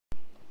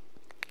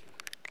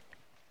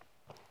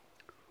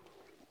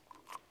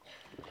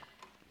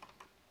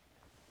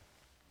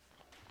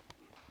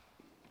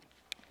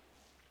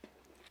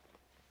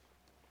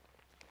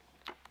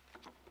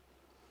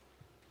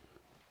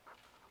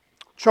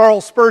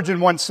Charles Spurgeon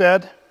once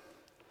said,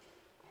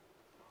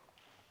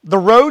 "The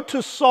road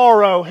to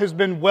sorrow has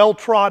been well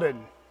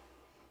trodden.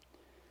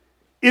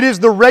 It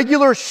is the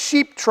regular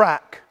sheep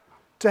track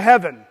to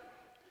heaven,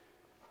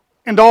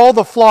 and all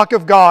the flock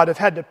of God have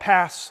had to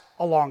pass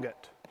along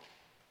it."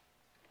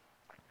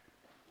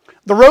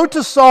 The road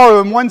to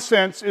sorrow, in one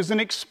sense, is an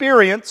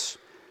experience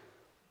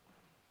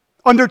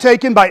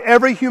undertaken by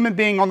every human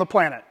being on the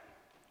planet.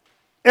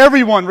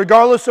 Everyone,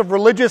 regardless of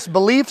religious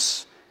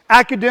beliefs,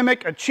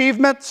 academic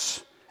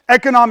achievements,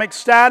 economic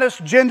status,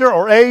 gender,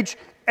 or age,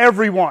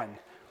 everyone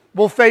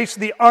will face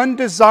the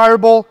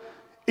undesirable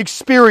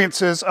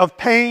experiences of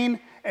pain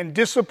and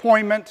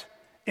disappointment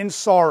and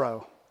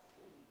sorrow.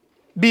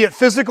 Be it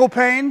physical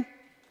pain,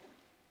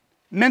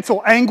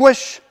 mental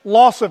anguish,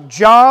 loss of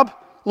job,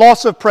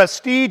 loss of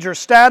prestige or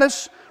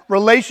status,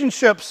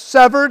 relationships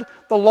severed,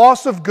 the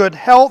loss of good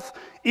health,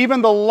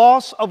 even the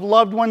loss of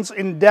loved ones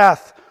in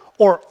death,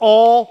 or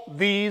all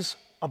these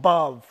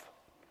above.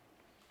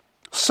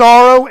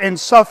 Sorrow and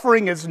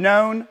suffering is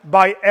known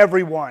by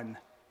everyone,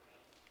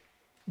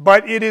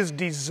 but it is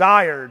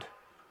desired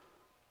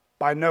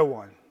by no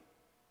one.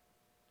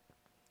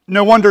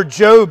 No wonder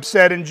Job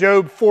said in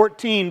Job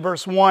 14,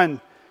 verse 1,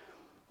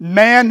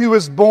 "Man who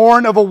is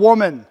born of a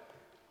woman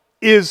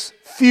is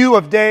few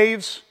of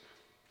days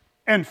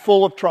and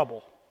full of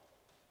trouble."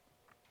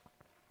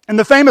 And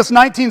the famous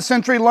 19th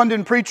century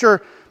London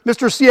preacher,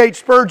 Mr. C.H.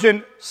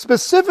 Spurgeon,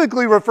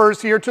 specifically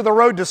refers here to the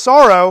road to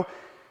sorrow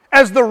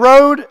as the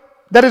road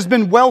that has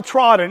been well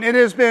trodden. It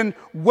has been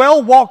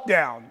well walked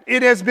down.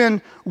 It has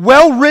been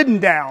well ridden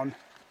down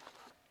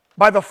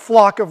by the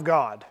flock of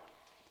God.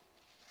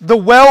 The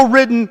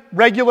well-ridden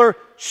regular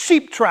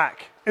sheep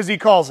track, as he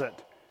calls it,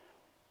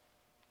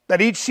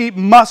 that each sheep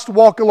must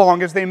walk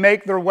along as they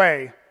make their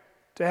way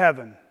to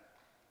heaven.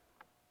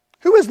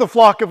 Who is the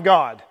flock of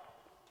God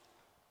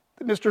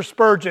that Mr.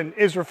 Spurgeon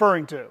is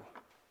referring to?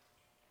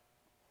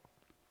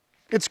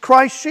 It's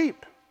Christ's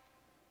sheep.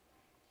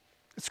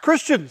 It's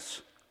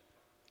Christians.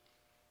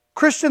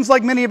 Christians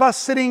like many of us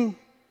sitting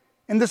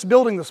in this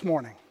building this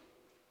morning.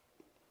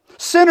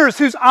 Sinners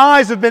whose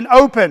eyes have been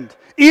opened,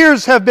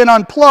 ears have been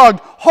unplugged,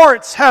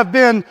 hearts have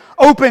been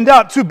opened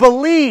up to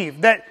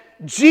believe that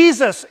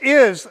Jesus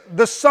is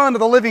the Son of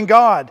the living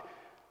God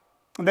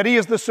and that He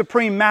is the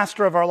supreme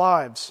master of our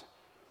lives.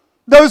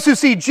 Those who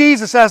see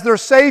Jesus as their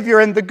Savior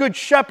and the good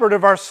shepherd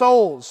of our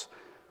souls.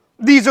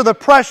 These are the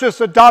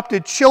precious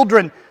adopted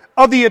children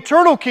of the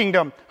eternal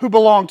kingdom who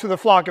belong to the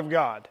flock of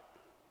God.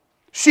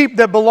 Sheep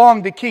that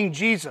belong to King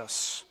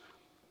Jesus.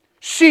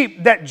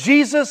 Sheep that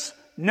Jesus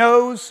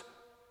knows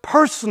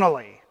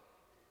personally,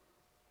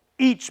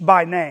 each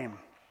by name.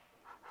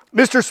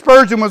 Mr.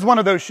 Spurgeon was one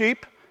of those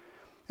sheep.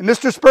 And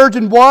Mr.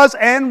 Spurgeon was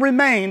and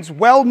remains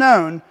well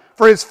known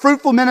for his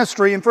fruitful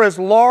ministry and for his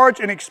large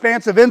and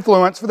expansive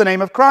influence for the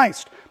name of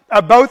Christ,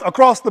 both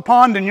across the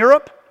pond in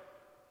Europe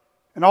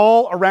and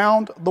all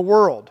around the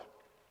world.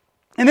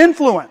 An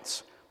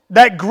influence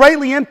that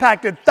greatly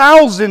impacted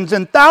thousands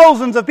and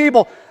thousands of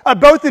people,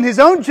 both in his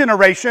own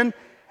generation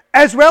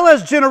as well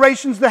as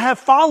generations that have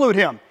followed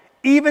him,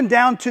 even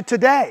down to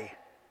today,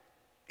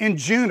 in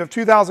June of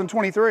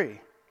 2023.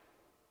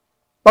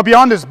 But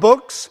beyond his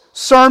books,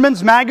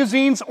 sermons,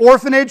 magazines,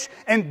 orphanage,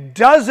 and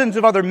dozens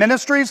of other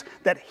ministries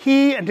that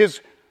he and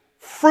his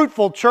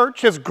fruitful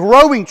church, his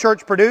growing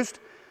church produced,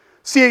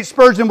 C.H.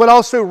 Spurgeon would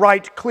also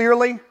write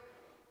clearly,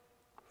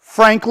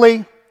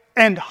 frankly,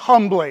 and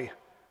humbly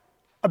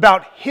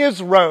about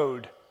his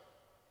road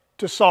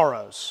to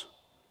sorrows,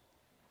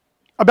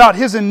 about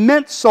his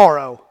immense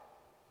sorrow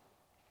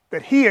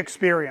that he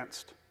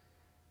experienced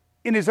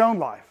in his own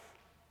life.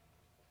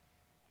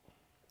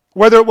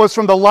 Whether it was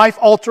from the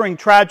life-altering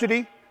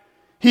tragedy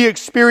he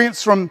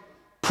experienced from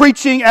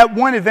preaching at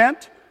one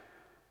event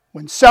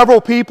when several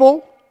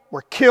people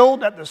were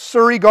killed at the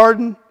Surrey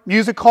Garden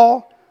Music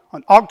Hall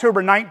on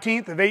October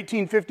 19th of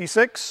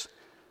 1856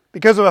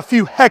 because of a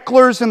few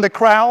hecklers in the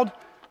crowd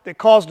that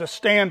caused a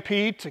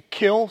stampede to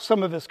kill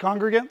some of his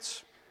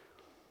congregants,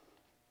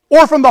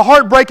 or from the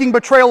heartbreaking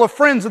betrayal of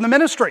friends in the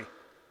ministry.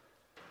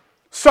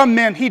 Some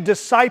men he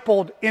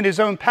discipled in his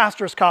own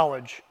pastor's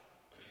college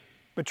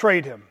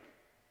betrayed him.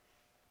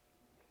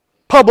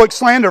 Public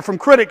slander from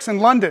critics in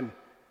London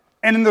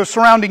and in the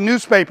surrounding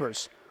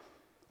newspapers,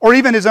 or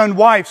even his own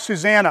wife,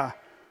 Susanna,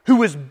 who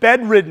was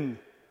bedridden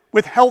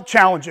with health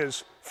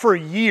challenges for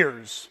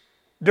years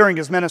during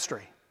his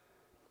ministry.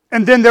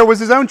 And then there was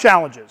his own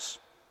challenges,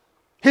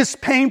 his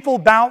painful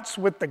bouts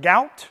with the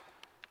gout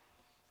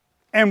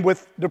and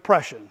with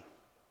depression.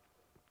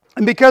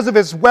 And because of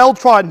his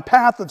well-trodden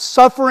path of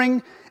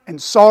suffering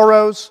and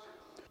sorrows,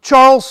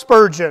 Charles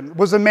Spurgeon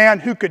was a man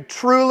who could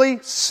truly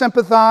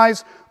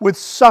sympathize with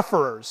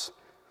sufferers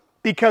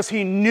because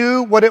he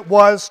knew what it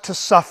was to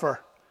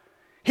suffer.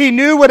 He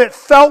knew what it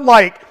felt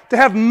like to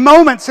have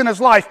moments in his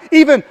life,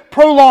 even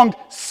prolonged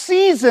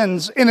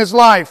seasons in his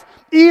life,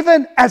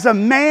 even as a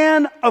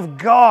man of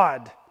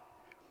God,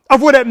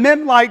 of what it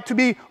meant like to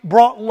be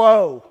brought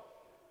low,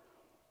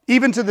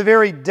 even to the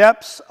very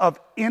depths of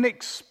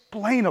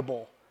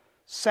inexplainable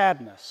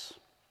sadness.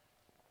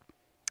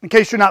 In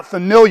case you're not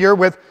familiar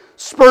with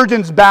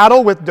Spurgeon's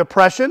battle with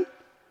depression,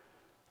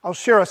 I'll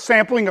share a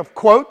sampling of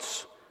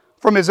quotes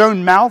from his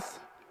own mouth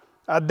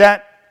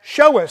that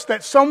show us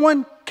that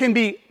someone can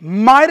be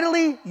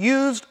mightily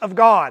used of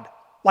God,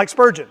 like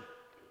Spurgeon,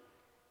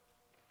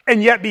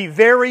 and yet be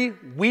very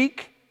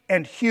weak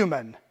and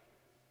human,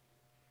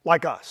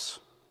 like us.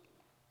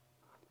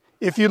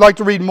 If you'd like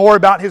to read more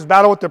about his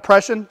battle with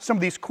depression, some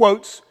of these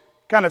quotes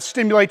kind of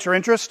stimulate your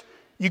interest.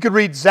 You could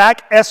read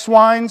Zach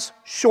Eswine's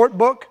short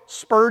book,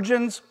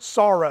 Spurgeon's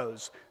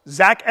Sorrows.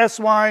 Zach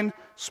Eswine,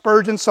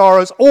 Spurgeon's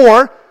Sorrows.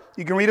 Or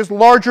you can read his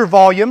larger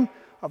volume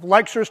of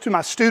lectures to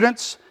my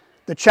students,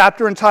 the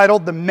chapter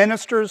entitled The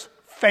Minister's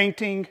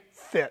Fainting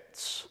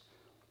Fits.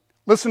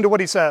 Listen to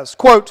what he says.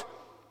 Quote,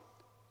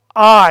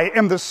 I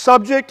am the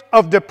subject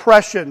of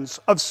depressions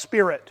of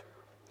spirit,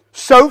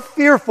 so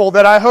fearful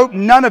that I hope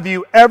none of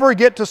you ever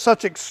get to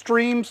such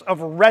extremes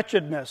of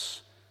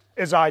wretchedness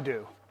as I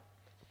do.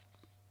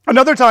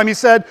 Another time he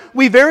said,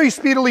 we very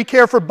speedily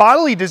care for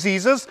bodily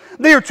diseases.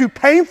 They are too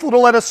painful to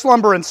let us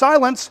slumber in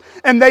silence,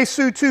 and they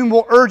so soon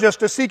will urge us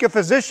to seek a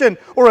physician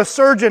or a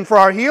surgeon for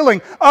our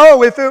healing.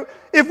 Oh,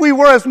 if we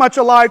were as much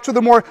alive to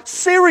the more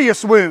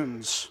serious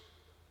wounds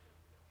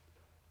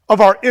of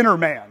our inner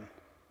man.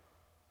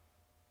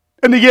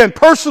 And again,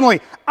 personally,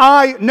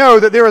 I know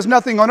that there is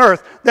nothing on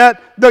earth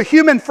that the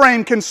human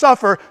frame can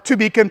suffer to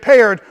be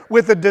compared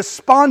with the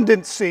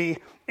despondency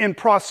and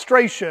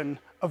prostration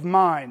of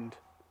mind.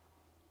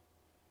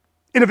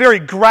 In a very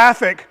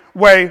graphic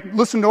way,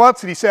 listen to what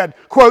he said,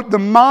 quote, the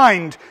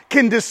mind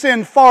can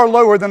descend far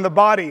lower than the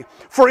body,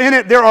 for in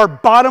it there are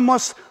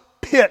bottomless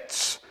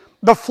pits.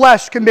 The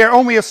flesh can bear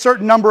only a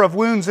certain number of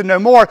wounds and no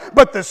more,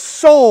 but the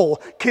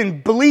soul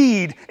can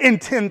bleed in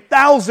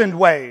 10,000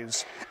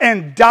 ways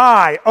and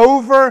die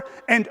over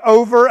and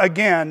over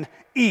again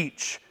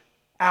each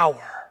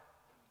hour.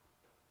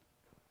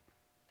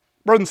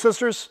 Brothers and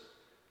sisters,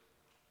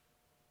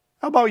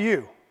 how about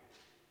you?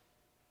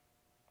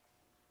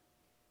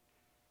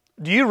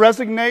 Do you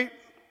resonate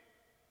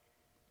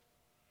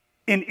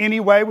in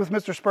any way with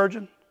Mr.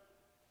 Spurgeon?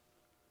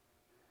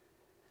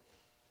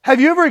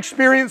 Have you ever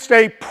experienced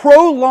a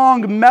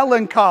prolonged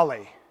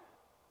melancholy?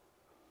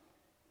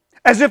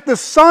 As if the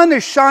sun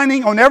is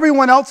shining on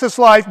everyone else's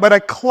life, but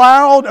a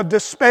cloud of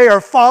despair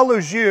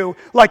follows you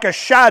like a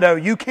shadow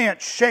you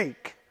can't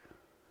shake.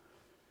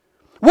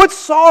 What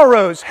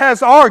sorrows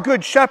has our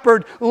Good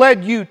Shepherd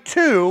led you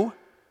to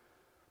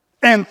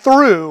and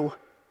through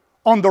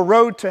on the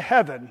road to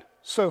heaven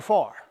so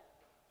far?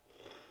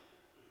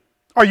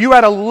 Are you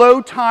at a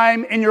low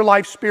time in your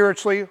life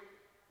spiritually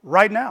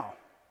right now?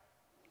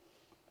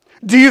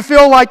 Do you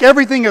feel like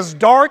everything is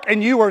dark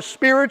and you are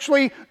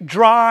spiritually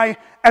dry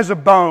as a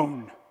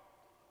bone?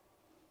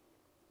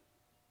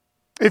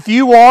 If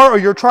you are, or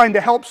you're trying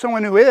to help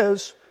someone who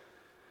is,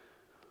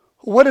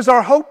 what is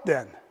our hope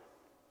then?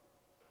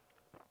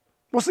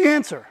 What's the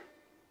answer?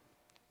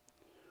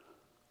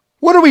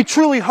 What are we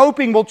truly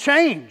hoping will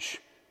change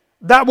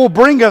that will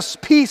bring us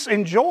peace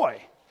and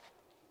joy?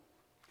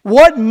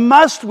 What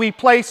must we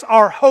place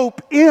our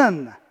hope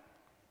in,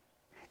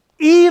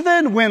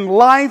 even when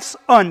life's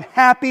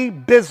unhappy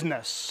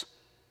business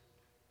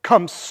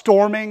comes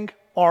storming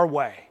our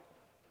way?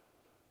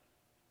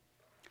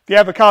 If you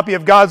have a copy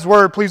of God's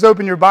Word, please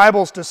open your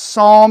Bibles to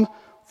Psalm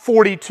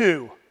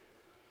 42.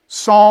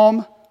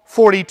 Psalm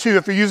 42.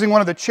 If you're using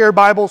one of the chair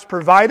Bibles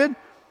provided,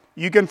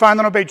 you can find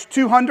that on page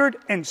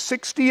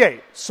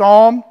 268.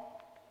 Psalm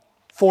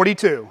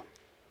 42.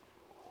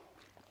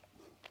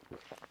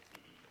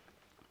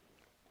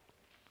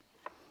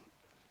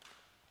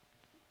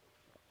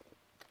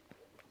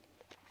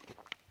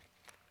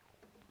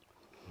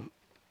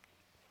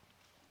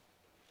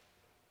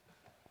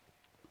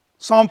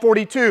 Psalm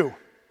 42.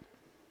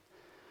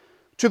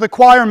 To the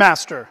choir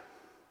master,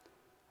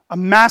 a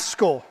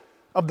maskil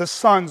of the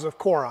sons of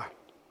Korah.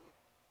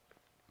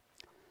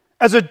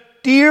 As a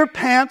deer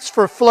pants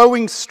for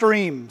flowing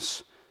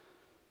streams,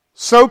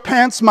 so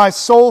pants my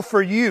soul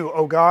for you,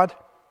 O God.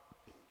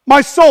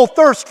 My soul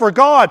thirsts for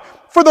God,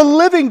 for the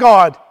living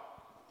God.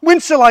 When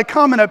shall I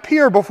come and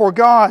appear before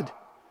God?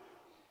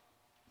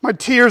 My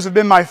tears have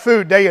been my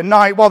food day and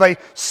night, while they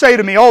say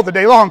to me all the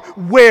day long,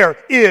 where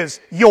is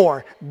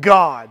your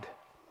God?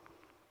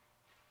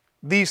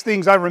 These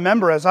things I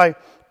remember as I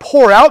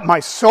pour out my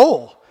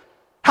soul.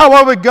 How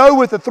I would go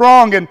with the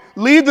throng and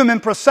lead them in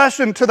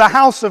procession to the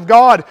house of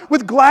God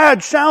with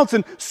glad shouts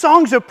and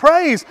songs of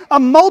praise, a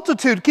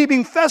multitude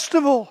keeping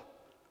festival.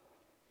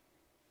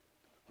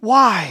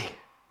 Why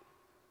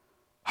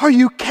are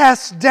you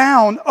cast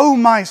down, O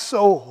my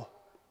soul?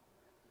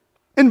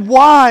 And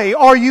why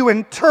are you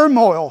in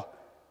turmoil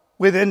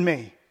within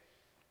me?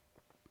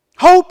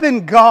 Hope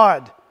in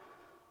God,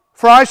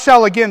 for I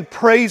shall again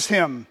praise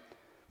Him,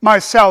 my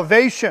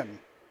salvation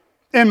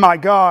and my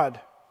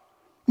God.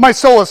 My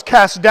soul is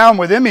cast down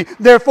within me,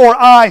 therefore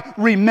I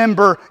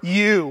remember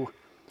you.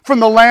 from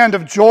the land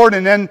of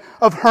Jordan and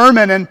of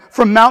Hermon and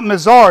from Mount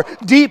Mizar.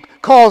 Deep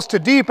calls to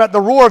deep at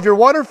the roar of your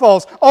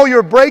waterfalls. All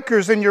your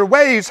breakers and your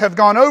waves have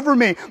gone over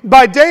me.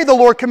 By day the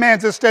Lord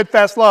commands his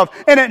steadfast love,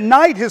 and at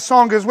night his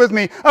song is with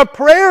me, a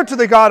prayer to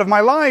the God of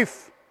my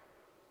life.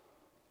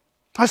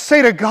 I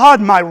say to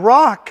God, my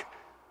rock,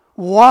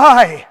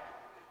 why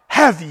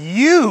have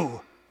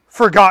you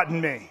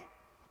forgotten me?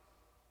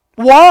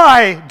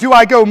 Why do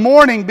I go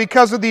mourning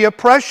because of the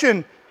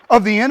oppression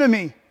of the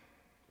enemy?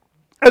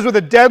 As with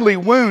a deadly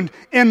wound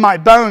in my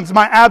bones,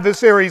 my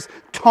adversaries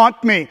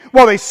taunt me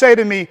while they say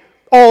to me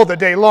all the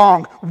day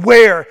long,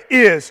 where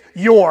is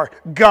your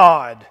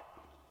God?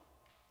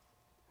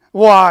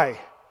 Why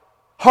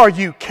are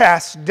you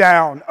cast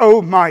down,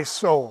 O my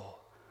soul?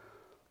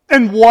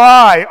 And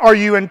why are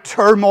you in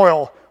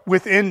turmoil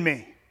within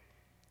me?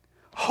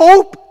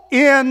 Hope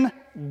in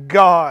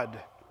God,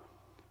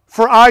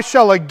 for I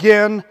shall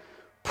again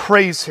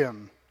praise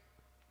him,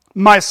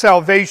 my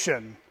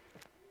salvation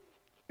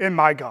in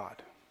my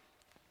God.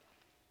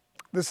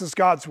 This is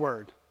God's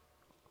word.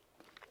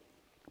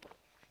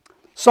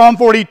 Psalm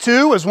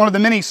 42 is one of the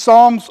many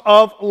psalms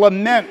of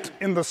lament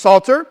in the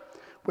Psalter,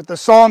 with the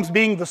Psalms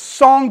being the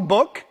song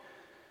book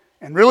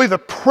and really the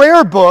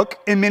prayer book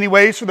in many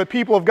ways for the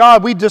people of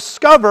God. We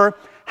discover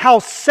how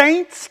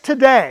saints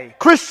today,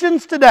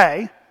 Christians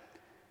today,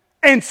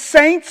 and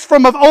saints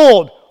from of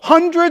old,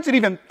 hundreds and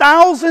even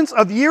thousands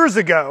of years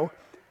ago,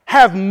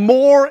 have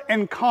more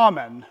in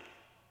common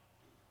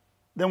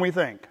than we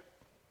think.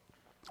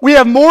 We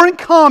have more in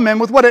common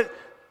with what it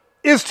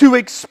is to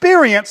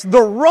experience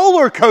the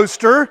roller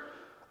coaster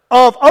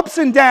of ups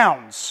and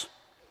downs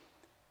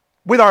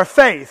with our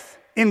faith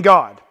in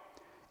God.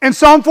 And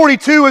Psalm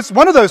 42 is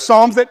one of those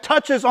psalms that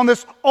touches on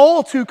this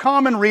all too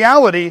common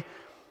reality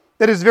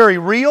that is very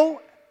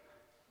real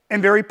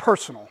and very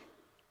personal.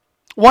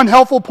 One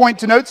helpful point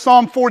to note,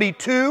 Psalm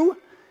 42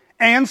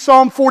 and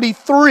Psalm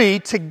 43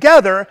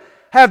 together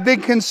have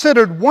been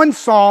considered one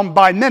psalm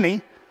by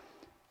many,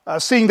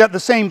 seeing that the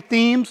same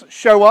themes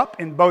show up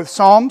in both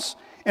Psalms.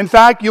 In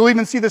fact, you'll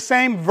even see the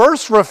same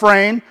verse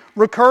refrain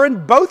recur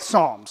in both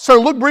Psalms.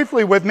 So look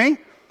briefly with me.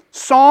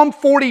 Psalm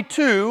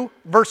 42,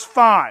 verse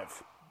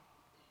 5.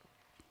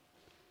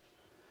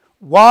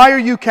 Why are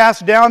you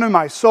cast down in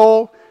my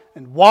soul,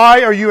 and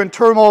why are you in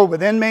turmoil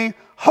within me?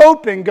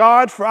 Hope in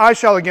God, for I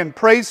shall again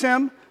praise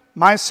him,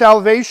 my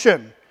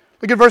salvation.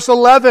 Look at verse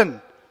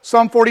 11.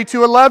 Psalm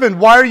 42, 11.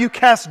 Why are you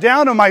cast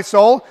down, O my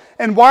soul,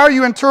 and why are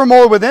you in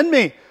turmoil within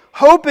me?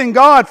 Hope in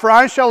God, for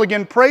I shall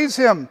again praise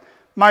him,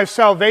 my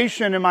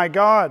salvation and my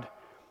God.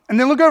 And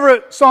then look over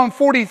at Psalm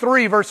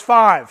 43, verse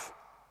 5.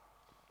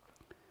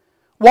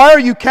 Why are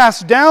you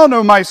cast down,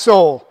 O my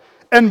soul,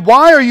 and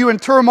why are you in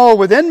turmoil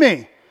within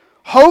me?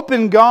 Hope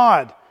in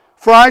God,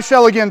 for I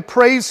shall again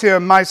praise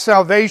him, my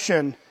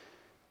salvation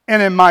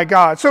and in my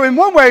God. So in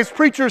one way,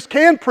 preachers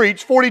can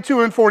preach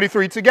 42 and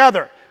 43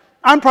 together.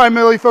 I'm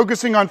primarily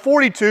focusing on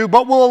 42,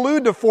 but we'll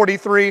allude to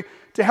 43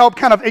 to help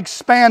kind of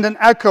expand and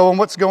echo on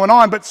what's going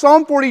on. But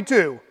Psalm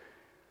 42,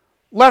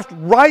 left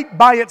right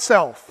by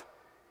itself,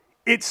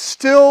 it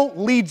still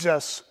leads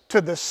us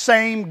to the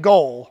same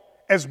goal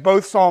as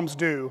both Psalms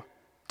do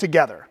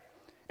together.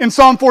 In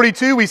Psalm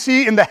 42, we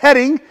see in the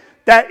heading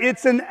that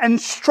it's an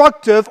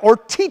instructive or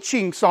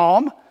teaching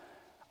psalm,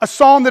 a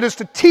psalm that is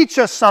to teach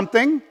us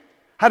something,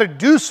 how to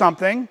do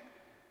something,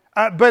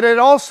 but it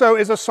also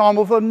is a psalm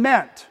of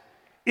lament.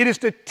 It is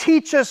to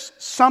teach us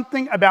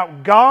something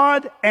about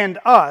God and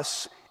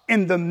us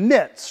in the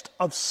midst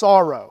of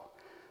sorrow.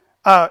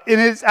 It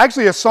is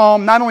actually a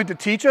psalm not only to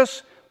teach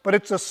us, but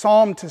it's a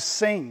psalm to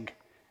sing.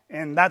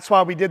 And that's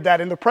why we did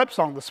that in the prep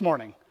song this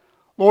morning.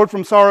 Lord,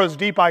 from sorrow's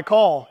deep I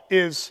call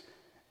is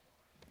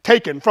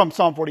taken from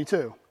Psalm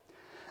 42.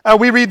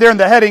 We read there in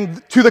the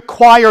heading, to the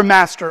choir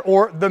master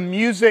or the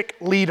music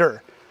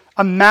leader,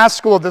 a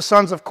maskil of the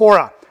sons of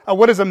Korah.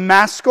 What is a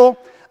maskil?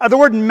 The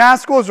word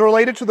maskil is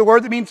related to the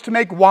word that means to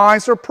make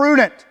wise or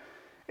prudent.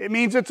 It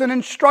means it's an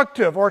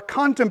instructive or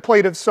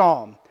contemplative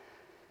psalm.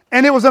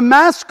 And it was a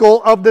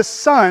maskil of the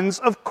sons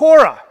of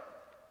Korah.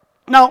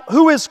 Now,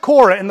 who is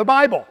Korah in the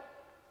Bible?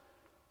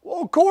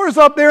 Well, Korah's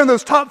up there in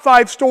those top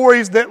 5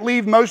 stories that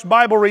leave most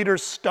Bible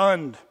readers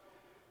stunned.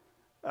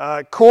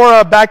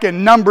 Korah, back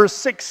in Numbers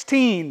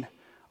 16,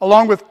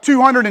 along with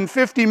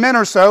 250 men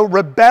or so,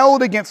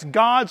 rebelled against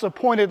God's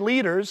appointed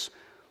leaders,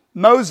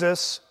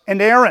 Moses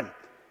and Aaron.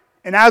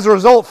 And as a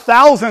result,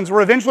 thousands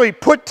were eventually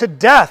put to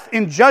death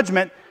in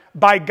judgment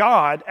by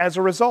God as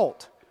a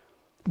result.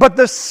 But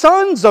the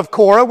sons of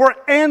Korah were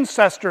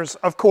ancestors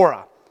of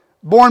Korah,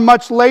 born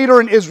much later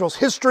in Israel's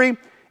history.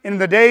 In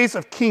the days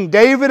of King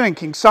David and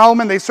King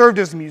Solomon, they served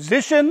as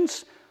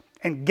musicians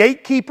and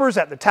gatekeepers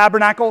at the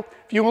tabernacle.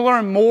 If you want to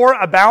learn more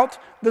about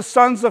the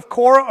sons of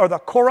Korah or the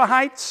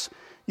Korahites,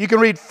 you can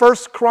read 1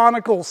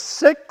 Chronicles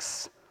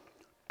 6,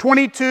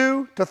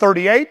 22 to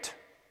 38,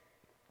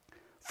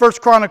 1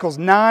 Chronicles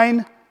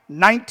 9,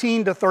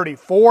 19 to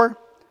 34,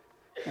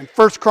 and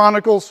 1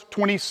 Chronicles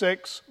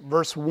 26,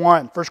 verse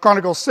 1. 1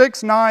 Chronicles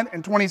 6, 9,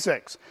 and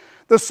 26.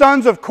 The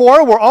sons of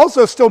Korah were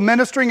also still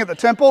ministering at the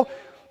temple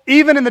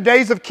even in the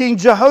days of King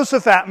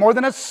Jehoshaphat, more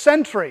than a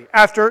century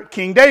after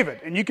King David.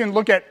 And you can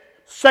look at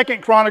 2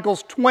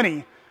 Chronicles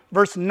 20,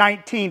 verse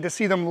 19, to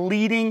see them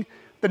leading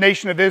the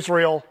nation of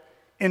Israel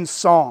in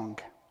song.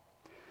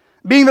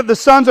 Being that the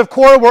sons of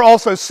Korah were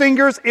also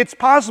singers, it's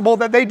possible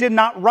that they did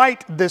not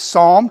write this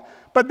psalm,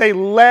 but they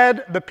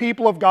led the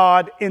people of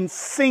God in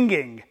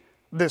singing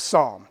this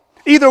psalm.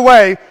 Either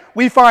way,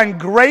 we find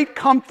great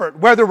comfort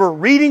whether we're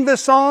reading the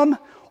psalm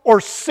or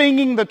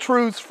singing the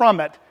truths from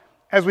it,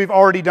 as we've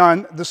already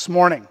done this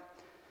morning.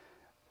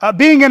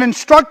 Being an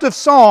instructive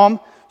psalm,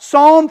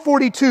 Psalm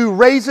 42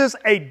 raises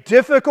a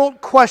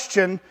difficult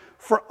question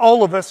for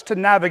all of us to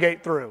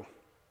navigate through.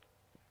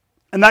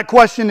 And that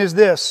question is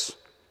this: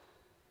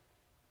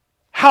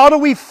 how do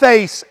we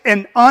face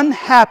an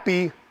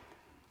unhappy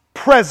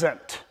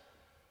present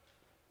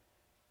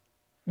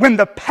when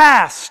the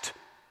past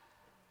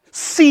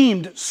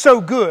seemed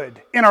so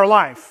good in our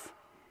life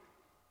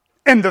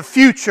and the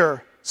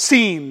future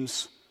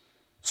seems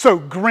so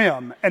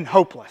grim and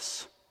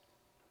hopeless?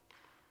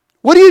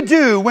 What do you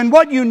do when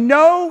what you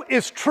know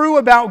is true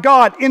about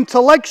God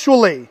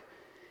intellectually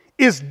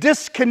is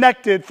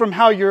disconnected from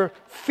how you're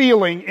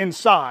feeling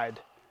inside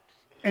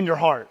in your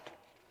heart?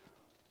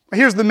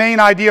 Here's the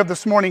main idea of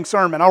this morning's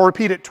sermon. I'll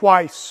repeat it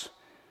twice.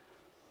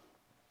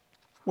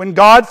 When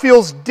God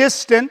feels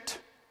distant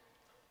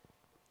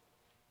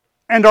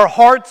and our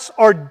hearts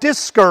are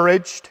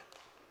discouraged,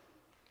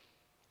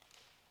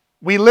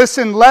 we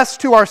listen less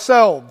to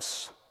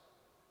ourselves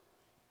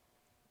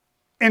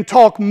and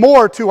talk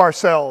more to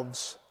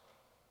ourselves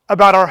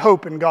about our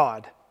hope in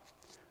God.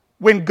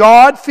 When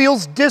God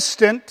feels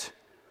distant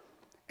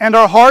and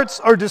our hearts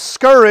are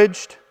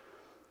discouraged,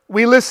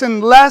 we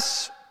listen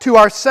less to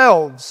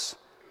ourselves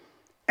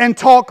and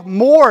talk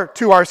more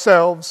to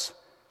ourselves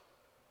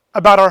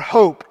about our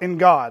hope in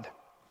God.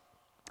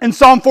 In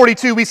Psalm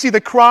 42, we see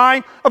the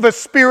cry of a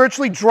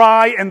spiritually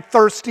dry and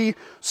thirsty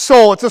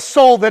soul. It's a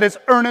soul that is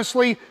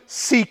earnestly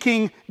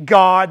seeking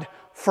God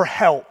for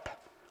help.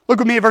 Look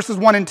with me at verses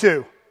 1 and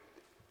 2.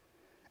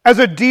 As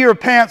a deer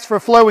pants for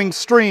flowing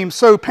streams,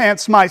 so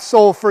pants my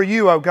soul for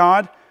you, O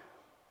God.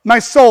 My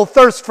soul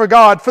thirsts for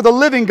God, for the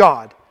living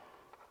God.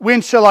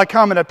 When shall I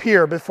come and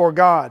appear before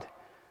God?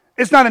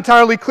 It's not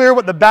entirely clear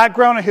what the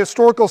background and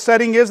historical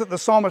setting is that the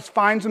psalmist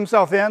finds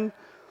himself in,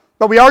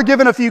 but we are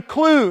given a few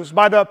clues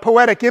by the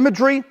poetic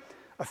imagery,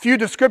 a few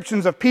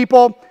descriptions of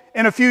people,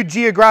 and a few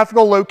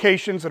geographical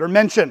locations that are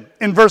mentioned.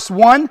 In verse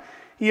 1,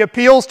 he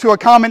appeals to a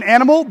common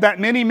animal that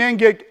many men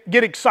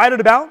get excited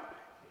about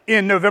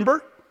in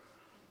November.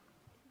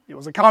 It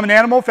was a common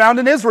animal found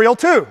in Israel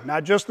too,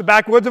 not just the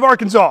backwoods of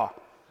Arkansas,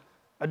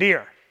 a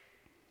deer.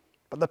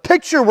 But the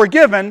picture we're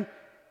given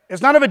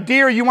is not of a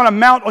deer you want to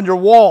mount on your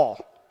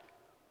wall.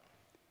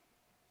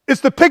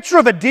 It's the picture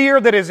of a deer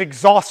that is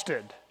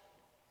exhausted.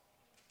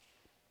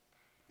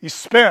 He's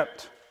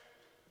spent.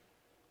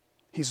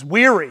 He's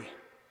weary.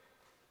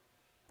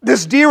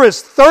 This deer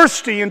is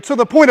thirsty and to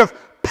the point of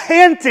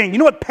panting. You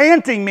know what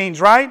panting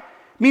means, right?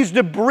 It means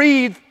to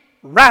breathe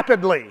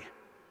rapidly,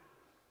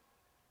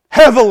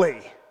 heavily,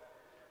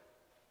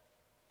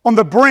 on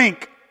the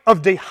brink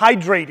of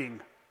dehydrating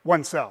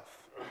oneself.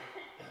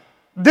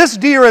 This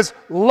deer is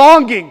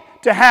longing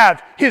to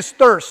have his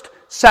thirst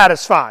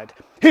satisfied,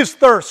 his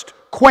thirst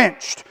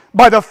quenched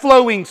by the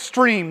flowing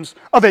streams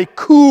of a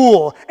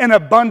cool and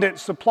abundant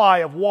supply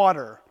of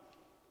water.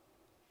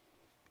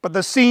 But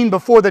the scene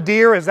before the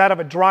deer is that of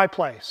a dry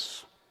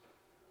place.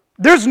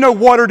 There's no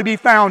water to be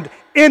found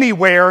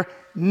anywhere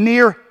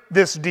near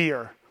this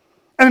deer.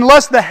 And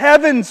unless the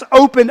heavens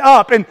open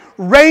up and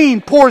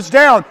rain pours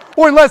down,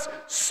 or unless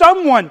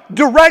someone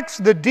directs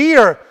the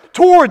deer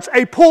towards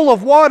a pool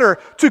of water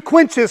to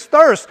quench his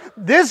thirst,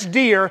 this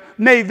deer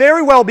may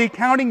very well be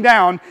counting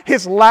down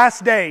his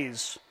last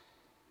days,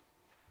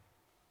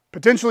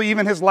 potentially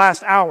even his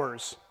last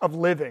hours of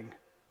living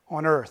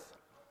on earth.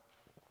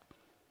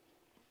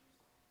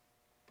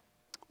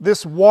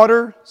 This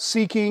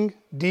water-seeking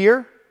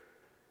deer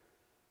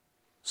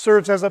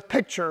serves as a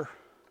picture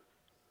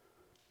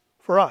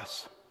for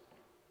us.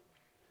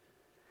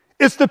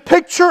 It's the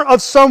picture of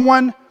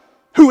someone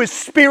who is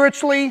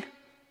spiritually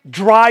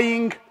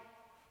drying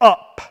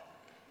up.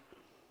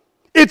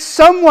 It's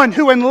someone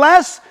who,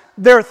 unless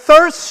their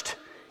thirst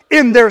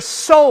in their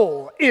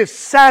soul is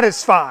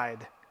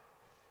satisfied,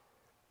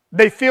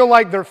 they feel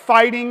like they're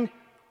fighting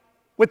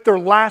with their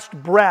last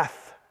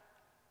breath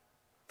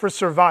for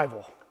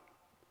survival.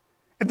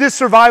 And this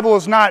survival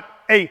is not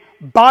a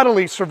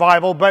bodily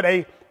survival, but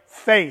a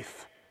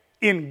faith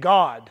in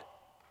God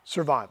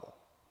survival.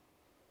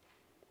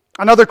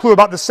 Another clue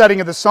about the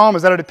setting of the psalm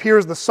is that it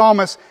appears the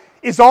psalmist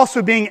is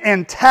also being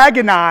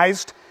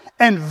antagonized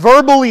and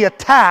verbally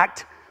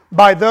attacked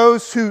by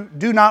those who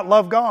do not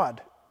love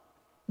God,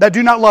 that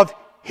do not love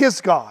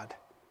his God.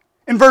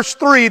 In verse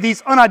 3,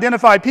 these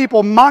unidentified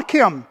people mock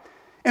him,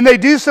 and they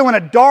do so in a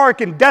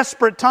dark and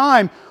desperate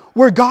time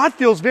where God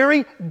feels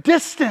very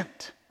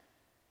distant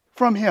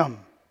from him.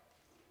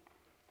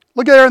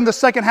 Look there in the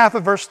second half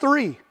of verse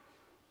 3.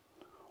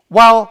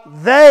 While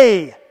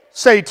they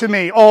say to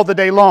me all the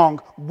day long,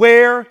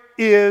 where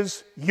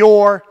is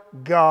your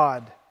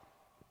God?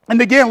 And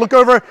again, look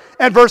over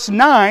at verse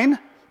 9,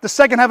 the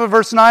second half of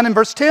verse 9 and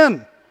verse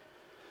 10.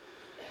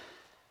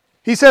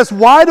 He says,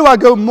 why do I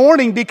go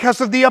mourning?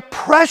 Because of the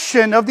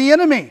oppression of the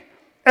enemy.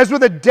 As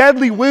with a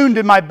deadly wound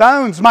in my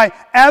bones, my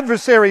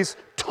adversaries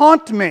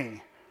taunt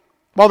me,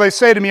 while they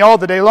say to me all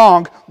the day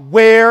long,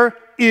 where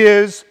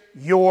is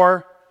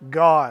your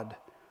God?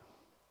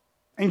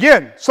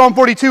 Again, Psalm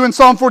 42 and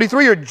Psalm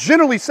 43 are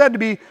generally said to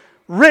be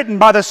written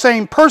by the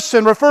same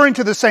person, referring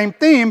to the same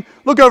theme.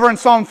 Look over in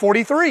Psalm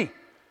 43.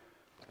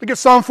 Look at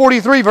Psalm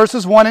 43,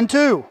 verses 1 and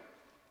 2.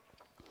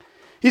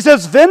 He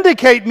says,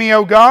 vindicate me,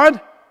 O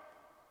God,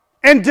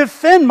 and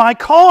defend my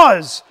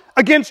cause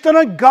against an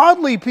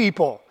ungodly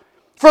people,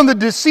 from the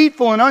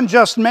deceitful and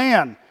unjust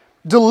man.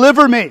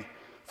 Deliver me,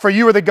 for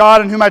you are the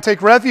God in whom I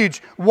take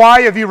refuge.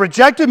 Why have you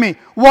rejected me?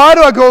 Why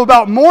do I go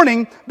about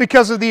mourning?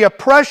 Because of the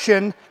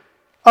oppression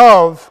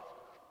of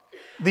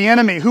the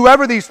enemy.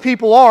 Whoever these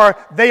people are,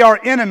 they are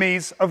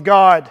enemies of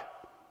God.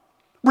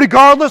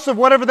 Regardless of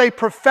whatever they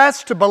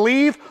profess to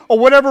believe or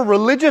whatever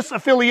religious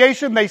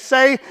affiliation they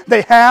say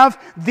they have,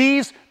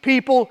 these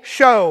people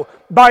show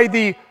by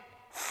the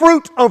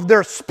fruit of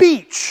their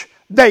speech,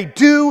 they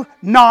do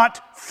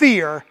not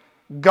fear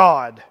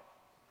God.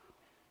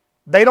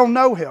 They don't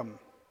know Him.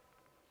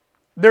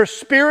 They're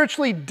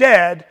spiritually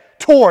dead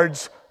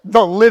towards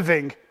the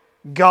living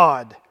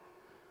God.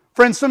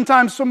 Friends,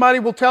 sometimes somebody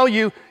will tell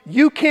you,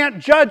 you can't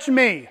judge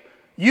me.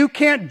 You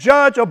can't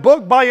judge a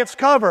book by its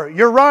cover.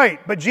 You're right,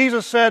 but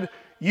Jesus said,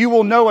 you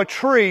will know a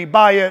tree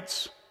by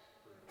its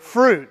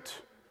fruit.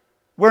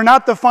 We're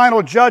not the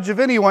final judge of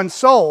anyone's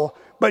soul,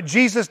 but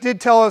Jesus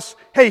did tell us,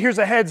 hey, here's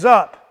a heads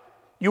up.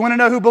 You want to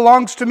know who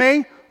belongs to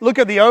me? Look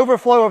at the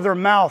overflow of their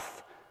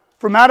mouth.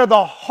 From out of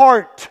the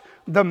heart,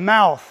 the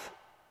mouth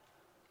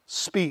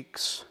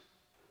speaks.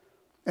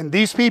 And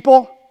these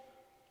people,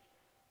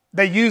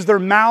 they use their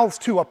mouths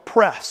to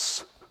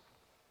oppress.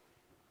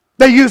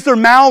 They use their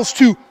mouths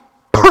to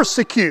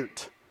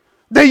persecute.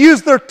 They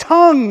use their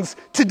tongues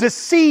to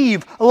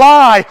deceive,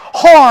 lie,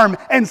 harm,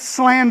 and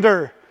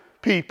slander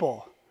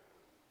people.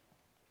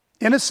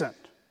 Innocent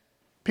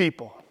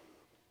people.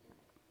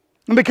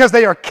 And because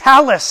they are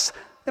callous,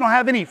 they don't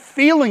have any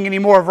feeling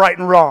anymore of right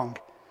and wrong.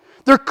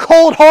 They're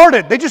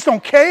cold-hearted. They just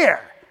don't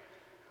care.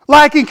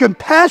 Lacking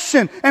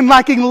compassion and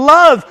lacking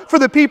love for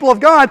the people of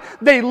God,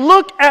 they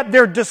look at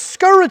their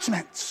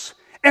discouragements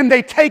and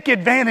they take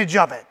advantage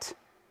of it.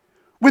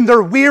 When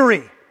they're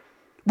weary,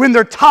 when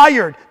they're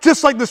tired,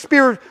 just like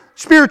the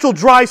spiritual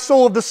dry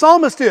soul of the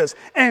psalmist is.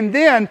 And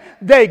then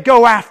they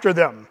go after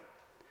them.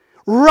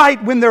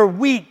 Right when they're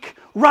weak,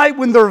 right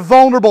when they're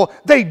vulnerable,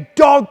 they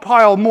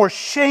dogpile more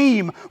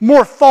shame,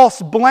 more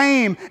false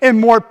blame, and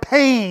more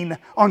pain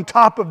on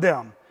top of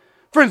them.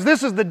 Friends,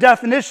 this is the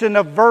definition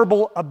of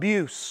verbal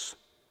abuse.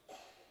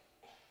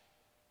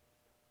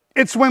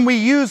 It's when we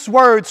use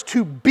words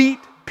to beat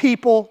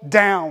people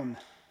down.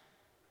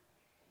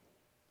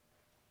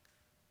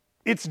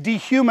 It's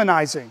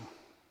dehumanizing.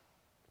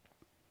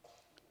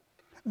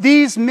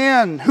 These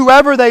men,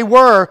 whoever they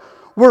were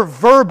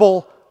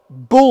verbal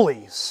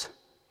bullies.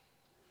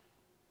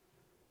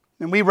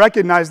 And we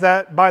recognize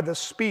that by the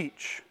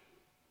speech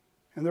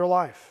in their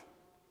life.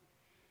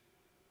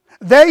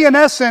 They, in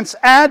essence,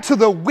 add to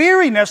the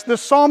weariness the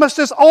psalmist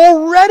is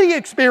already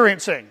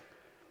experiencing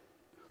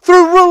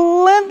through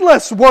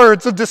relentless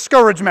words of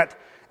discouragement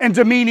and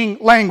demeaning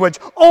language.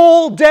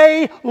 All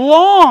day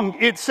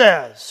long, it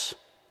says.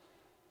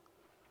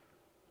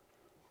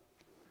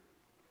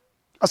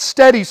 A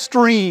steady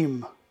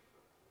stream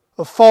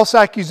of false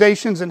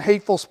accusations and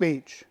hateful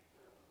speech.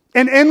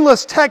 An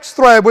endless text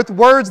thread with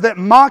words that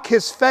mock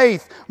his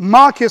faith,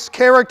 mock his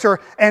character,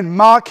 and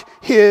mock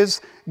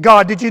his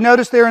God. Did you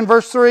notice there in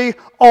verse 3?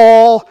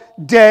 All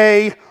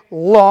day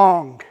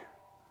long.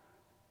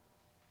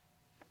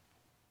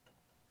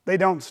 They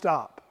don't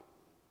stop.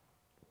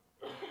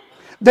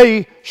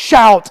 They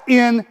shout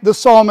in the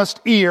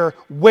psalmist's ear,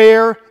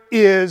 where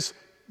is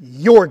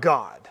your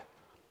God?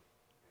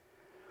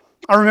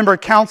 I remember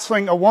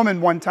counseling a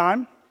woman one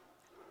time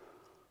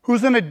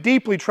who's in a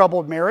deeply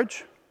troubled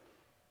marriage.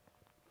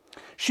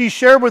 She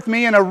shared with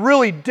me in a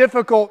really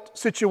difficult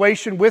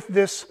situation with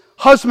this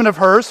husband of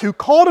hers who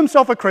called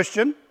himself a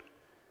Christian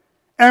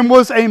and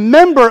was a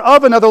member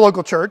of another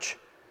local church.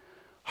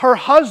 Her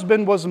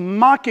husband was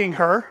mocking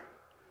her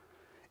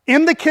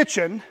in the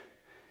kitchen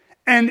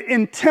and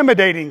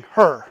intimidating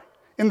her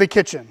in the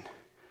kitchen.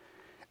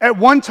 At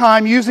one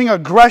time, using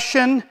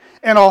aggression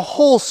and a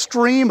whole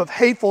stream of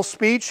hateful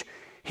speech,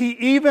 he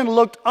even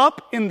looked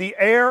up in the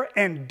air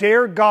and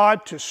dared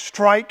God to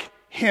strike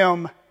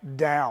him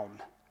down.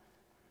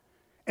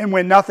 And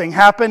when nothing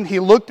happened, he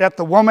looked at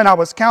the woman I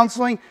was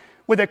counseling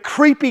with a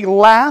creepy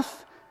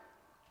laugh,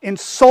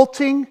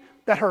 insulting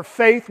that her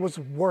faith was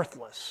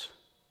worthless.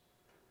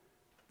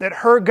 That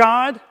her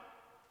God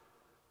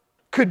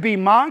could be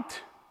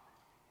mocked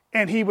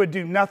and he would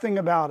do nothing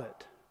about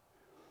it.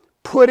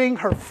 Putting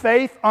her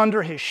faith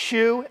under his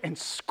shoe and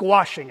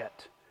squashing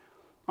it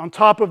on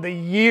top of the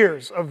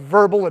years of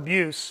verbal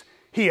abuse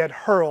he had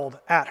hurled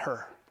at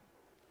her.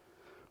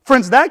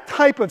 Friends, that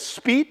type of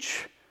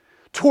speech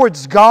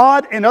towards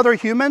God and other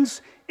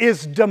humans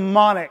is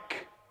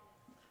demonic.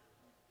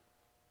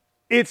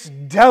 It's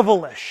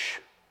devilish.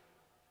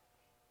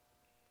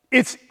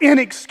 It's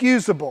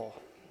inexcusable.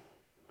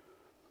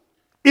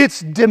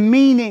 It's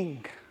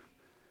demeaning.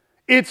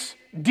 It's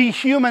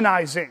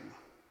dehumanizing.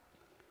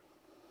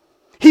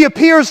 He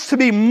appears to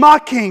be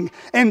mocking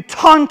and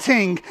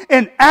taunting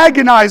and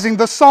agonizing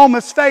the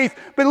psalmist's faith.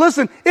 But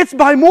listen, it's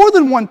by more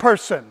than one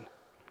person.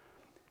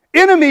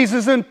 Enemies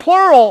is in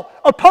plural.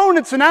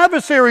 Opponents and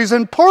adversaries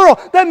in plural.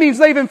 That means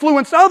they've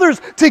influenced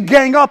others to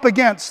gang up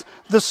against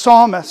the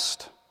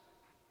psalmist.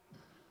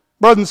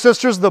 Brothers and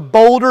sisters, the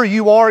bolder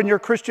you are in your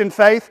Christian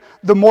faith,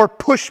 the more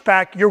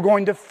pushback you're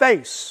going to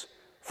face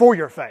for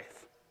your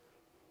faith.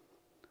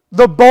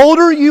 The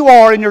bolder you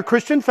are in your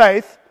Christian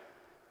faith,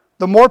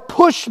 the more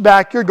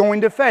pushback you're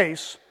going to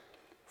face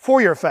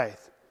for your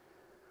faith.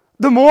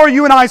 The more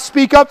you and I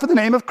speak up for the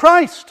name of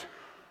Christ,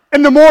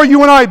 and the more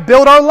you and I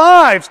build our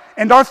lives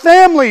and our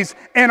families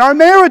and our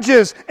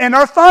marriages and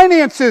our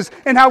finances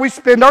and how we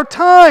spend our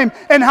time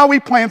and how we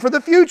plan for the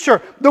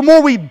future, the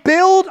more we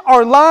build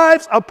our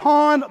lives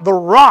upon the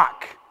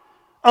rock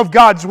of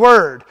God's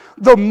Word,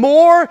 the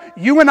more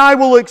you and I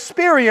will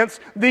experience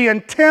the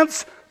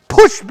intense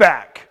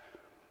pushback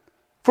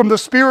from the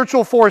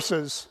spiritual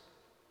forces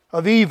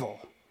of evil.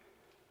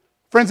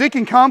 Friends, it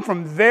can come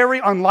from very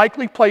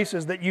unlikely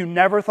places that you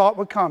never thought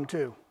would come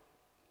to.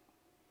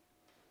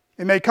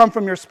 It may come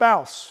from your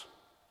spouse.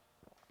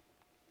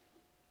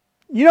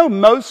 You know,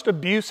 most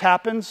abuse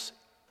happens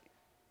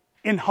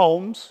in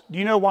homes. Do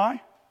you know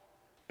why?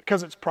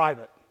 Because it's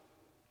private.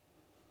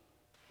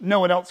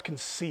 No one else can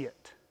see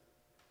it.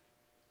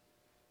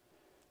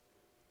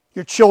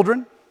 Your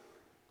children,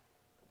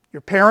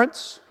 your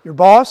parents, your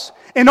boss,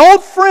 an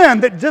old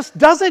friend that just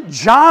doesn't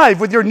jive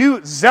with your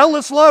new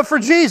zealous love for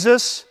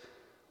Jesus,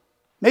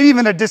 maybe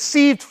even a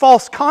deceived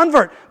false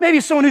convert, maybe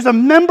someone who's a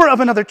member of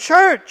another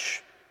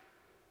church,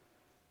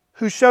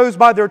 who shows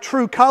by their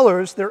true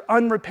colors their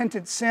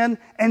unrepentant sin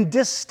and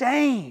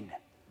disdain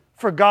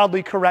for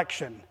godly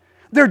correction,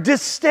 their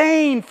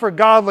disdain for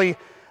godly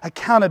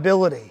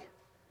accountability.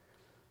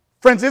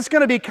 Friends, it's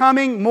going to be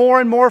coming more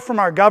and more from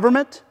our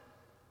government.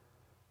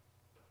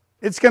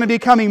 It's going to be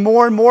coming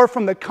more and more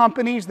from the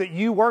companies that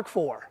you work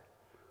for.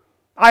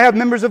 I have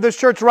members of this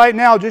church right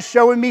now just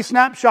showing me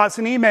snapshots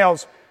and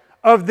emails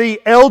of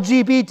the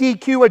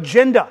LGBTQ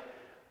agenda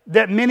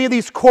that many of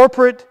these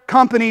corporate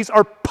companies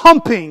are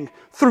pumping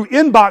through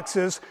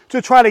inboxes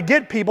to try to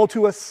get people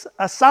to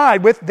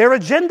aside with their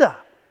agenda.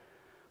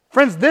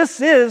 Friends,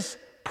 this is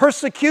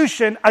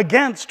persecution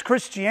against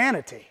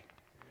Christianity.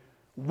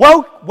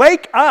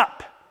 Wake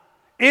up.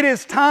 It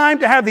is time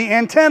to have the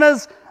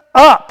antennas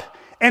up.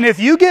 And if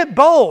you get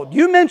bold,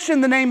 you mention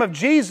the name of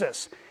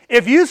Jesus.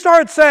 If you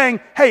start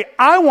saying, hey,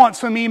 I want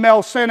some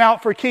emails sent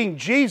out for King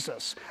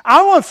Jesus.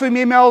 I want some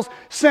emails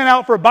sent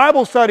out for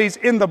Bible studies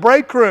in the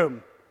break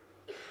room.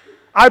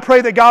 I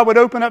pray that God would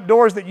open up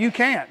doors that you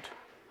can't.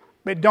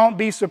 But don't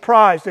be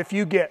surprised if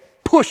you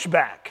get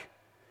pushback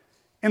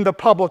in the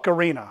public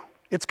arena.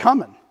 It's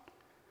coming.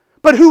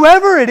 But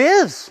whoever it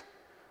is,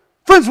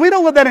 friends, we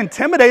don't let that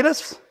intimidate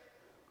us.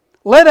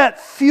 Let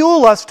that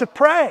fuel us to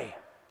pray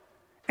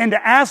and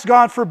to ask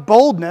God for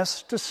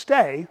boldness to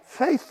stay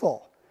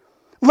faithful.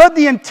 Let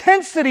the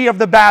intensity of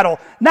the battle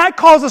not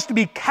cause us to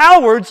be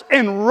cowards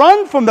and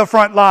run from the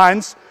front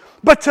lines,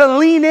 but to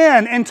lean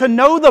in and to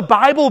know the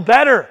Bible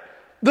better,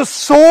 the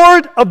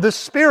sword of the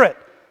Spirit.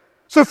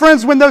 So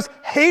friends, when those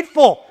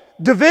hateful,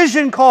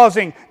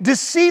 division-causing,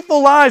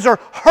 deceitful lies are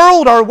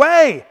hurled our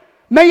way,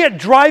 may it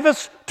drive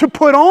us to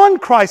put on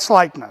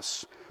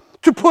Christ-likeness,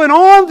 to put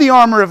on the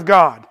armor of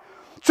God,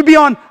 to be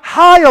on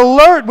high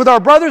alert with our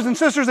brothers and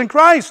sisters in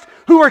Christ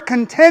who are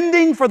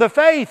contending for the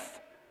faith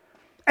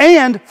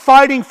and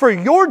fighting for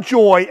your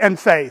joy and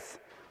faith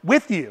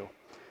with you.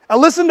 Now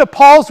listen to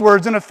Paul's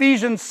words in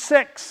Ephesians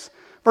 6,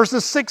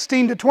 verses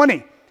 16 to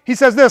 20. He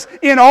says this,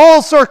 in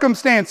all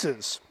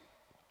circumstances,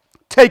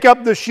 take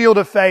up the shield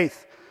of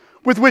faith,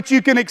 with which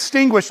you can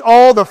extinguish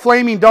all the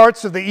flaming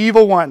darts of the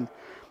evil one,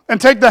 and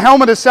take the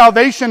helmet of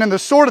salvation and the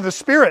sword of the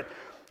Spirit,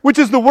 which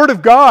is the Word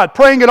of God,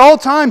 praying at all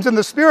times in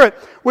the Spirit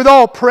with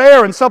all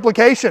prayer and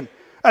supplication.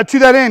 To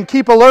that end,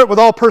 keep alert with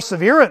all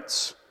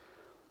perseverance,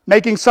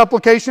 making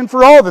supplication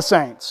for all the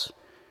saints,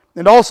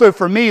 and also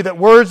for me, that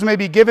words may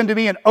be given to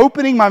me in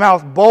opening my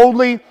mouth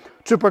boldly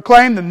to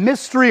proclaim the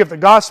mystery of the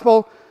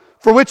gospel,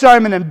 for which I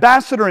am an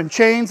ambassador in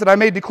chains, that I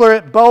may declare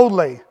it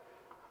boldly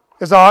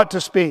as I ought to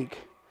speak.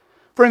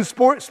 Friends,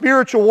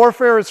 spiritual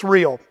warfare is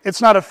real.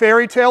 It's not a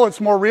fairy tale. It's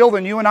more real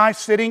than you and I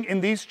sitting in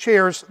these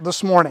chairs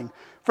this morning.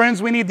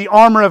 Friends, we need the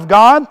armor of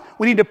God.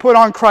 We need to put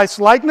on Christ's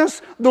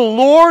likeness. The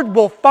Lord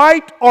will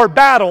fight our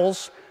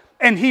battles,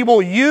 and He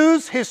will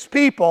use His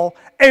people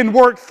and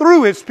work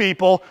through His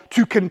people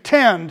to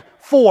contend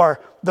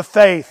for the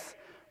faith.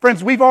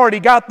 Friends, we've already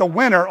got the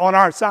winner on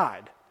our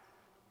side.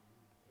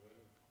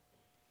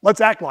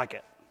 Let's act like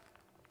it.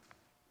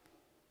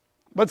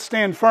 Let's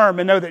stand firm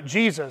and know that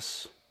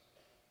Jesus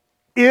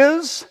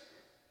is,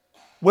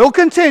 will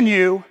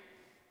continue,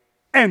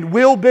 and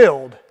will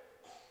build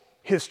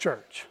His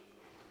church.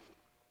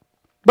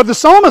 But the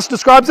psalmist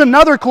describes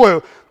another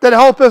clue that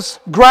helps us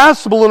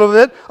grasp a little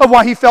bit of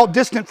why he felt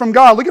distant from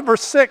God. Look at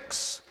verse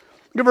 6.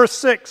 Look at verse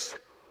 6.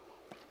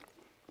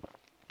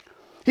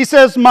 He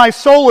says, "My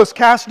soul is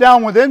cast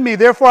down within me,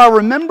 therefore I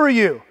remember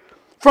you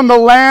from the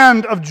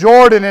land of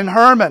Jordan and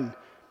Hermon,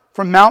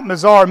 from Mount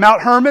Mizar."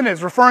 Mount Hermon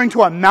is referring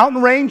to a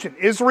mountain range in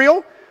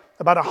Israel,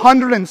 about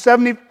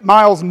 170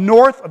 miles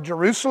north of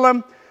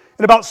Jerusalem,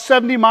 and about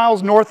 70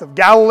 miles north of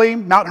Galilee.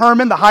 Mount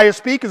Hermon, the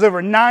highest peak, is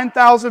over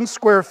 9,000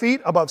 square feet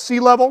above sea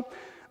level.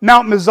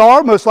 Mount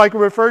Mizar, most likely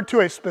referred to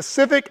a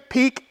specific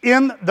peak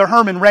in the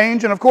Hermon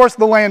range. And of course,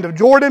 the land of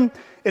Jordan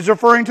is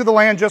referring to the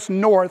land just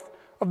north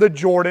of the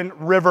Jordan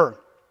River.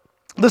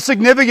 The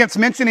significance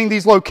mentioning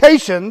these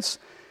locations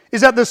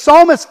is that the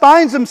psalmist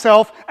finds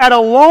himself at a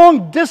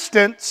long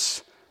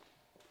distance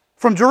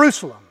from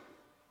Jerusalem,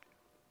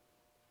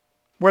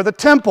 where the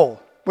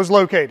temple was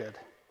located,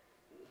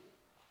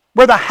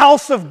 where the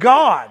house of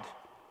God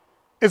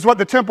is what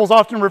the temple is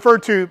often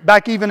referred to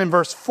back even in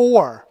verse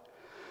 4.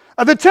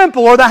 The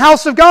temple, or the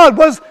house of God,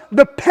 was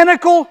the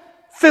pinnacle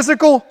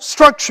physical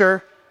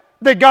structure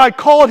that God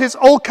called His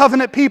Old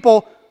Covenant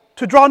people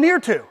to draw near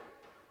to.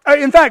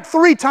 In fact,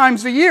 3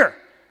 times a year,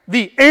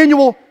 the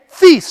annual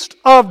feast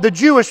of the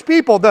Jewish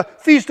people, the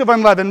Feast of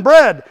Unleavened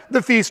Bread,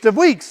 the Feast of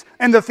Weeks,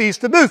 and the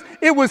Feast of Booths.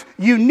 It was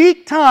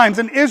unique times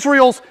in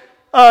Israel's,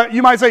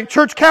 you might say,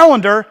 church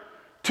calendar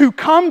to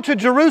come to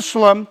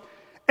Jerusalem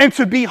and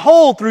to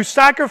behold through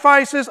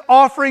sacrifices,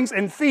 offerings,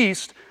 and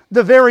feast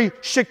the very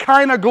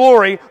Shekinah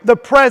glory, the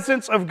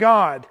presence of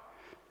God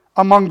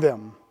among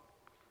them.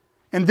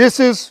 And this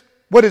is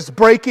what is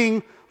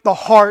breaking the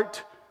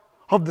heart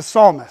of the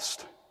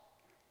psalmist.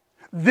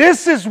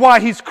 This is why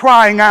he's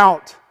crying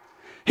out.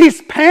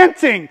 He's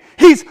panting.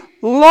 He's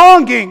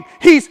longing.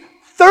 He's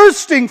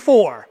thirsting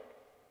for.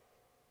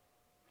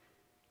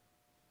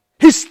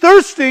 He's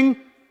thirsting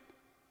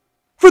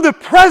for the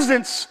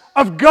presence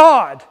of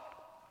God.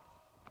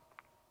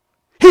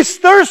 He's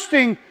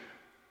thirsting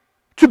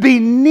to be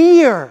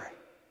near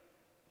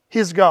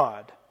his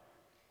God.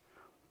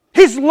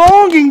 He's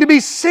longing to be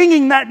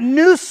singing that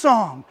new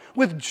song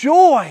with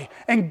joy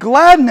and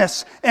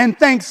gladness and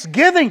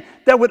thanksgiving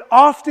that would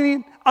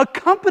often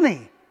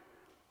accompany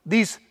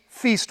these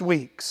feast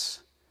weeks.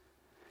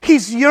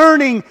 He's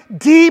yearning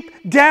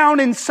deep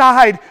down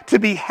inside to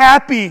be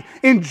happy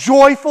and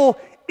joyful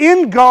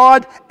in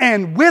God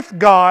and with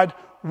God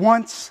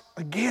once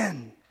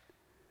again.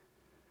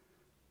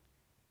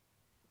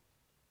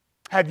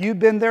 Have you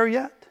been there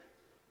yet?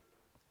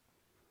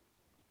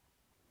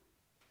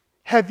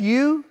 Have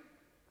you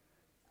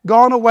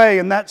gone away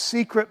in that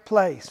secret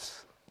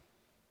place?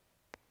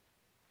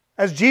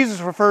 As Jesus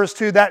refers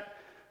to that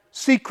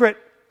secret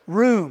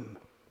room,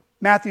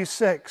 Matthew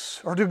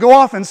 6, or to go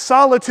off in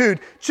solitude,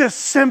 just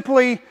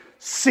simply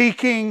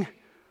seeking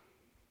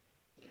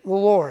the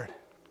Lord.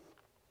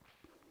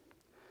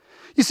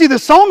 You see, the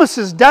psalmist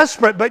is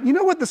desperate, but you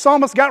know what the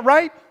psalmist got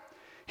right?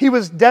 He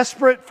was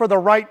desperate for the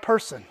right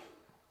person.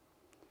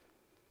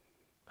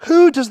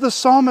 Who does the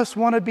psalmist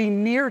want to be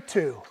near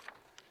to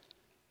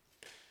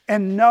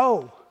and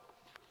know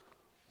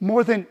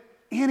more than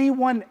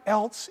anyone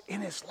else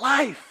in his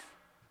life?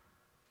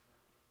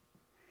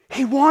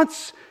 He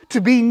wants to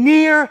be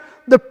near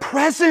the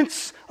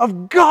presence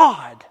of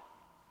God,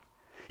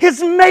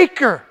 His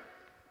Maker,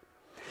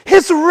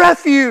 His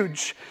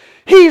refuge.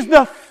 He's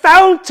the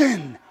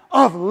fountain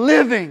of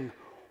living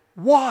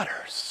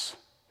waters.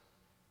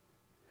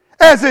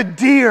 As a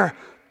deer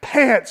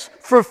pants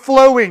for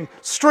flowing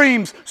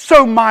streams,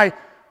 so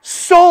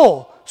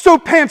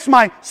pants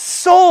my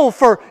soul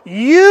for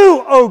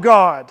you, O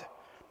God.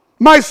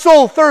 My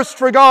soul thirsts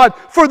for God,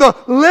 for the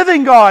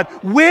living God.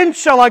 When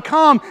shall I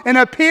come and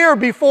appear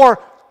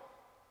before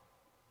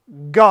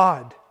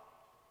God?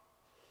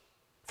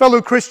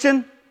 Fellow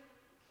Christian,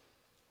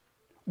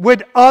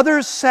 would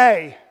others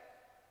say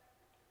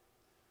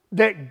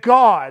that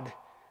God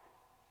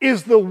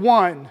is the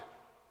one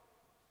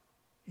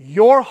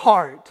your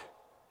heart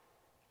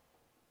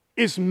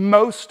is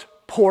most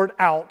poured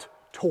out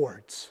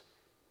towards?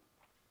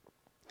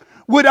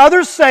 Would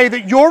others say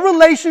that your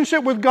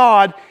relationship with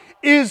God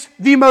is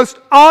the most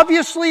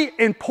obviously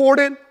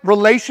important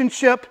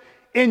relationship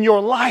in your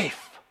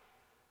life?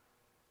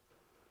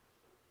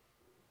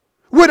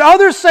 Would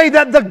others say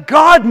that the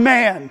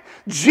God-man,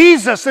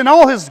 Jesus in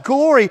all His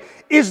glory,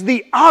 is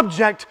the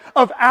object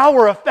of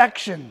our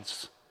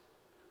affections?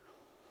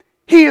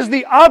 He is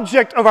the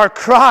object of our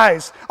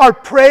cries, our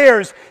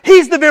prayers.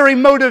 He's the very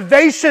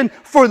motivation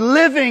for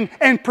living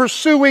and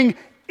pursuing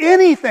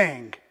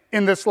anything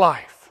in this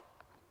life.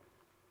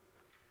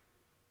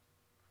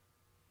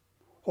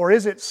 Or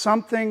is it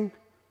something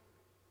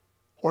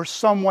or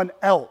someone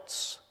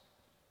else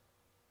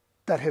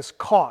that has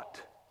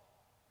caught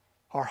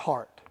our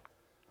heart?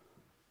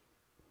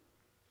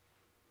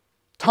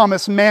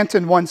 Thomas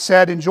Manton once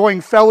said,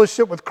 "Enjoying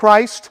fellowship with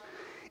Christ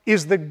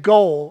is the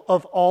goal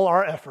of all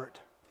our effort.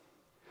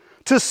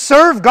 To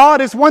serve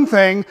God is one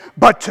thing,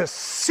 but to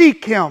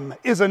seek Him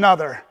is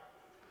another.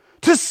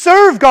 To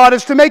serve God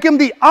is to make Him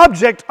the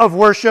object of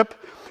worship.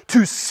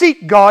 To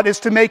seek God is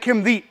to make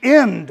Him the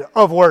end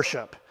of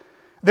worship.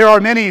 There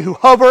are many who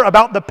hover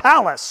about the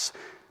palace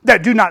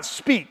that do not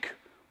speak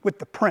with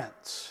the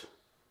prince.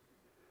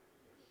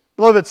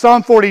 Beloved,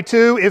 Psalm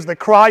 42 is the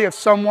cry of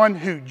someone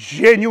who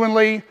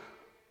genuinely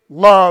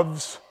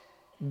loves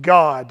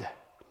God.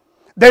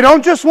 They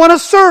don't just want to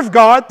serve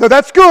God, though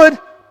that's good.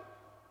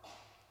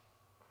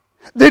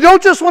 They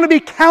don't just want to be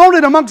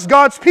counted amongst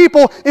God's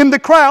people in the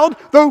crowd,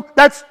 though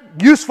that's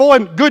useful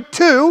and good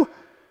too.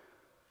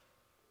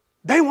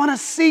 They want to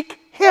seek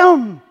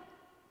Him.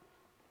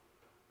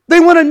 They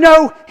want to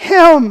know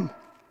Him.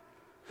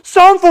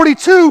 Psalm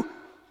 42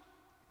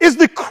 is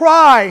the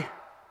cry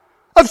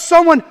of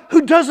someone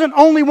who doesn't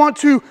only want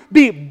to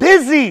be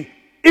busy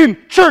in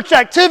church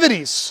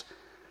activities.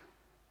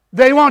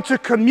 They want to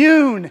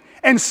commune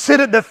and sit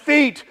at the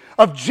feet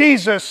of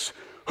Jesus,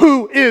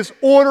 who is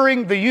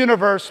ordering the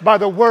universe by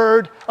the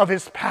word of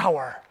His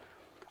power.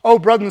 Oh,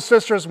 brothers and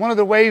sisters, one of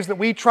the ways that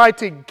we try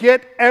to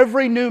get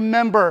every new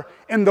member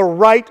in the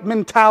right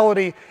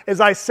mentality,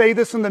 as I say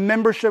this in the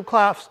membership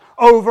class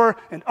over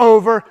and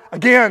over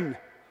again.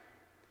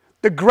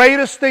 The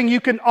greatest thing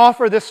you can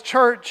offer this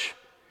church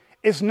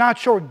is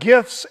not your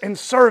gifts and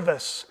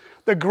service.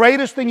 The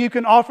greatest thing you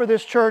can offer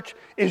this church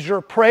is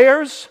your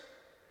prayers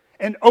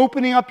and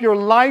opening up your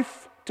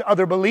life to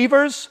other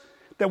believers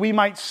that we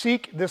might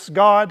seek this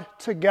God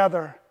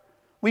together.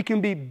 We can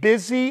be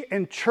busy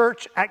in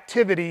church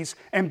activities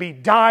and be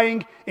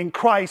dying in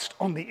Christ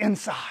on the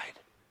inside.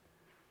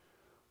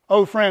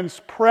 Oh,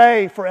 friends,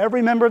 pray for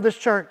every member of this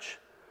church,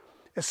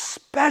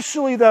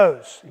 especially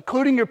those,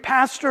 including your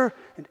pastor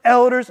and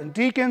elders and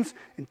deacons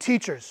and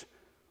teachers,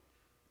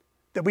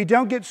 that we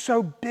don't get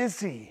so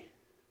busy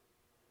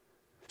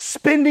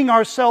spending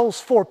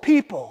ourselves for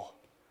people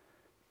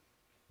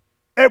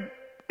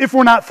if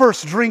we're not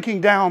first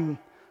drinking down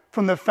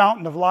from the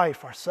fountain of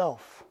life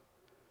ourselves.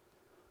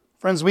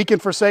 Friends, we can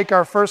forsake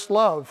our first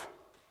love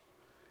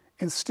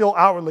and still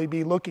outwardly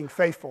be looking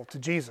faithful to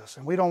Jesus,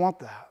 and we don't want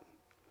that.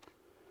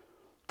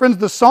 Friends,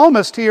 the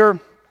psalmist here,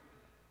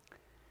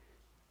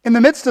 in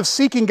the midst of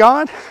seeking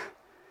God,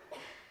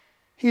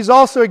 he's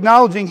also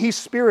acknowledging he's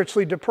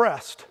spiritually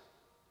depressed.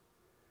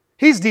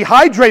 He's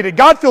dehydrated.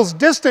 God feels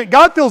distant.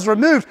 God feels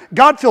removed.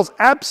 God feels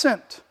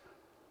absent.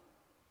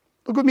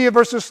 Look with me at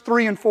verses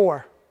 3 and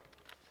 4.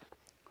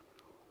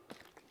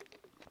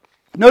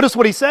 Notice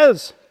what he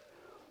says.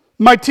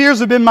 My tears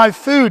have been my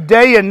food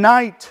day and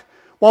night,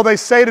 while they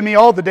say to me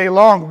all the day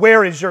long,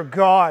 where is your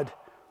God?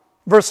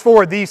 Verse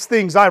 4, these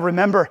things I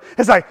remember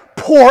as I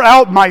pour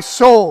out my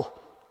soul.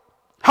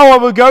 How I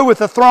will go with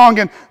the throng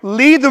and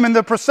lead them in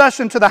the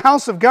procession to the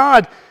house of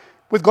God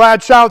with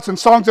glad shouts and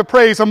songs of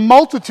praise, a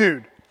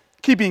multitude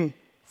keeping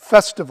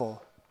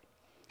festival.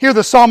 Here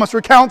the psalmist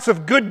recounts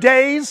of good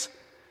days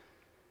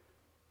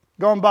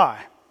gone by.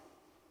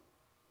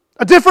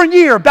 A different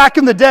year back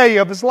in the day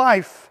of his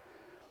life.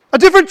 A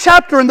different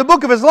chapter in the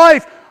book of his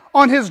life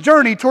on his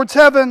journey towards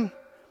heaven.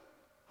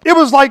 It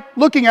was like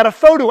looking at a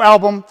photo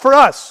album for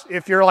us.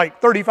 If you're like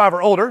 35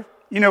 or older,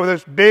 you know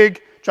those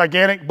big,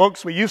 gigantic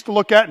books we used to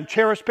look at and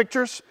cherish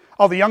pictures.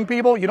 All the young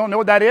people, you don't know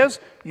what that is?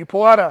 You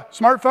pull out a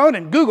smartphone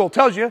and Google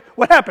tells you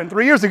what happened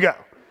 3 years ago.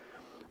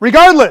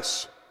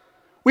 Regardless,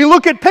 we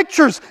look at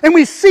pictures and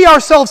we see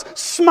ourselves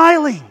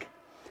smiling,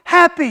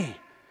 happy.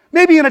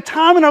 Maybe in a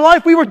time in our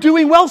life we were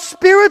doing well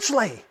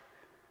spiritually.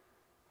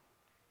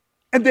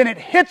 And then it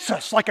hits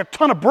us like a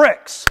ton of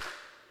bricks.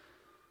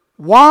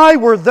 Why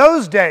were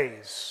those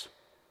days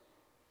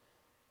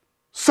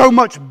so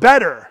much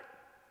better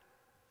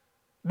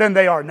than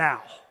they are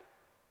now?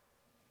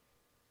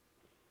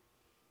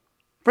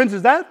 Friends,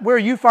 is that where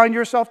you find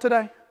yourself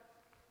today?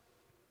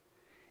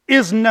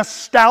 Is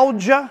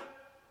nostalgia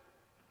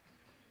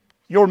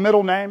your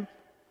middle name?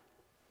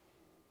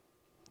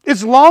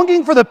 Is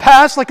longing for the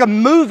past like a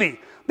movie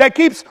that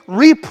keeps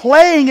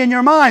replaying in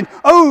your mind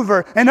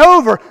over and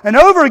over and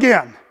over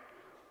again?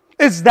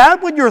 Is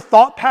that what your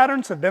thought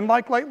patterns have been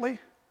like lately?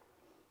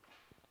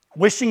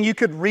 Wishing you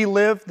could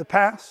relive the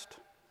past?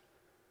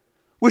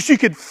 Wish you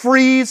could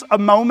freeze a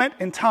moment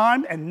in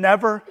time and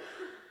never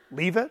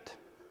leave it?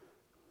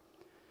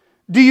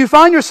 Do you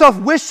find yourself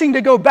wishing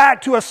to go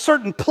back to a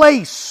certain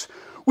place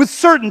with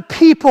certain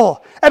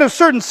people at a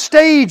certain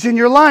stage in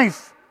your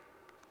life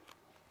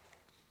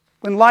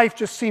when life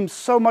just seems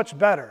so much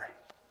better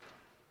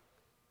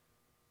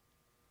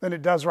than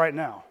it does right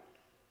now?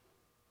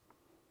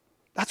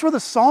 That's where the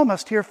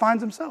psalmist here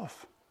finds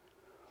himself.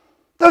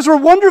 Those were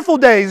wonderful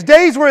days,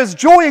 days where his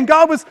joy in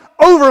God was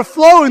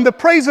overflowing, the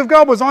praise of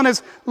God was on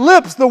his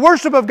lips, the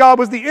worship of God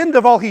was the end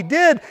of all he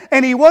did,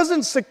 and he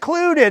wasn't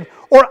secluded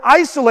or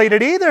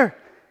isolated either.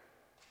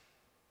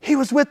 He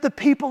was with the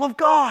people of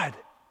God,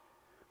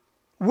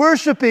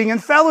 worshiping and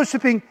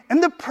fellowshipping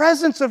in the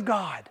presence of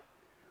God.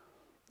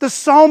 The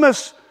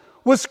psalmist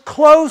was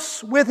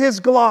close with his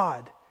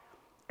God,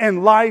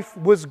 and life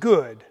was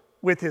good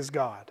with his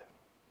God.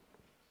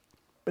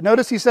 But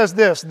notice he says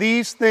this,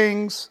 these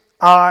things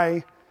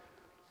I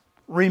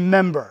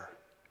remember.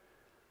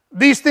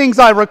 these things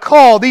I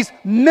recall, these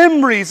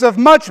memories of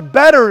much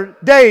better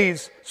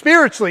days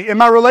spiritually in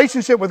my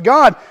relationship with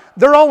God,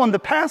 they're all in the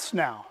past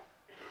now.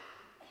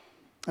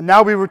 And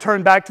now we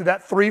return back to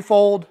that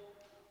threefold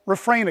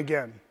refrain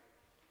again.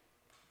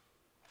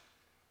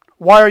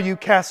 Why are you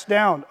cast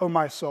down, O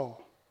my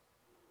soul?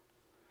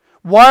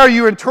 Why are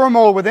you in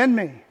turmoil within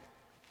me?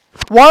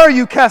 Why are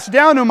you cast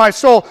down, O my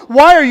soul?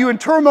 Why are you in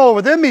turmoil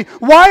within me?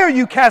 Why are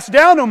you cast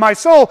down, O my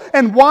soul?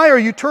 And why are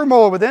you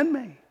turmoil within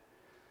me?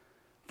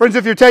 Friends,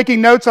 if you're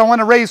taking notes, I want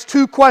to raise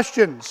two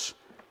questions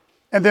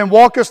and then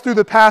walk us through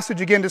the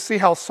passage again to see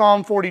how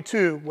Psalm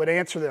 42 would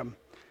answer them.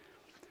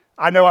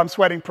 I know I'm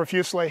sweating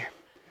profusely.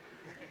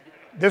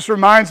 This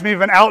reminds me of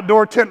an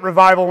outdoor tent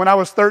revival when I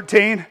was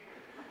 13.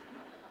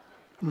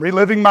 I'm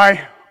reliving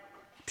my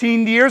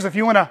teen years. If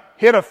you want to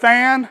hit a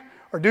fan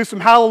or do some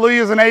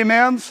hallelujahs and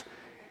amens,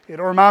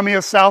 it'll remind me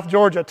of South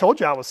Georgia. I told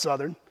you I was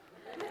Southern.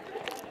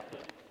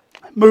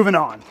 Moving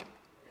on.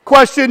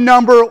 Question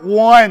number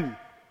 1.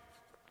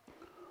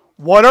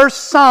 What are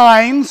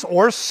signs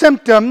or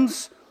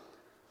symptoms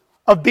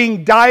of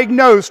being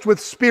diagnosed with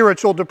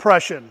spiritual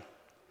depression?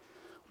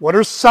 What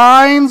are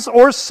signs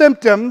or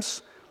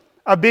symptoms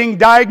of being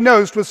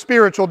diagnosed with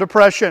spiritual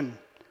depression?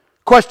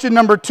 Question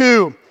number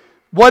 2.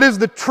 What is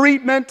the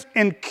treatment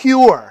and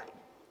cure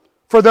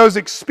for those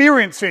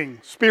experiencing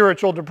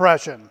spiritual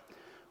depression?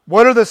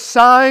 What are the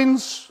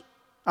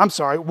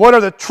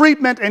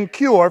treatment and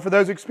cure for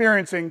those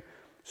experiencing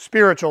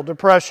spiritual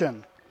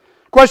depression?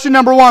 Question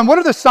number 1, what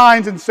are the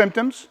signs and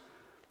symptoms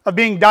of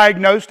being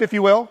diagnosed, if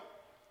you will,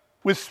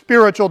 with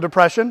spiritual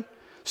depression?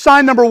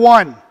 Sign number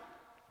 1,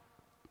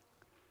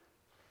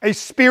 a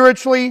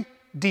spiritually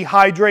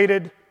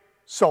dehydrated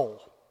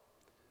soul.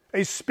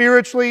 A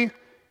spiritually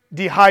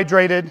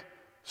dehydrated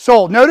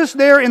soul. Notice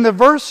there in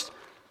the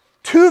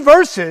two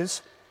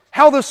verses,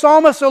 how the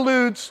psalmist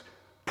alludes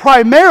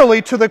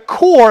primarily to the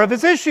core of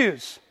his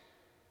issues,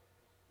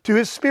 to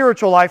his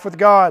spiritual life with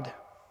God.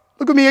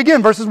 Look at me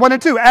again, verses 1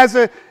 and 2. As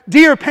a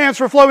deer pants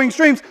for flowing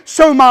streams,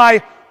 so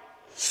my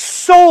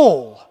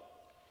soul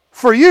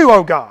for you,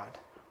 O God.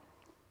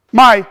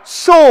 My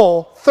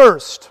soul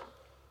thirsts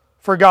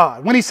for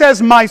God. When he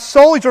says my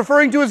soul, he's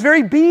referring to his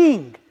very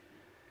being,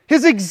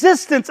 his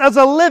existence as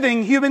a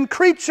living human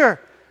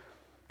creature.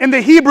 In the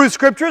Hebrew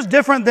Scriptures,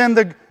 different than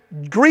the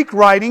Greek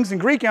writings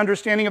and Greek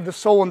understanding of the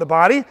soul and the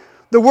body,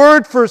 the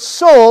word for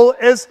soul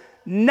is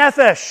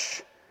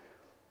nephesh.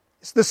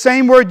 It's the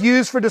same word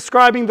used for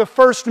describing the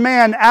first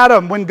man,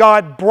 Adam, when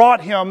God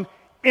brought him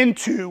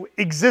into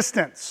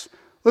existence.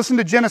 Listen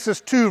to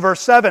Genesis 2,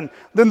 verse 7.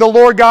 Then the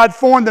Lord God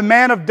formed the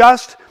man of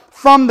dust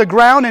from the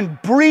ground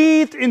and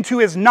breathed into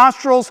his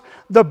nostrils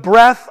the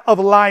breath of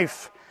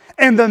life.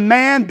 And the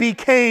man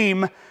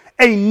became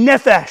a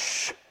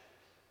nephesh,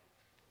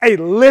 a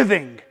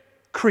living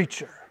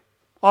creature,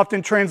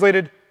 often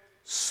translated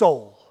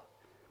soul.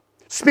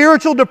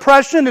 Spiritual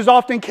depression is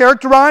often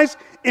characterized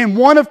in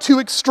one of two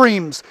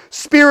extremes.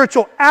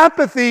 Spiritual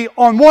apathy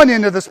on one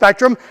end of the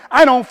spectrum.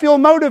 I don't feel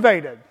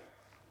motivated.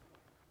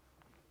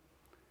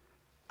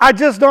 I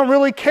just don't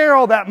really care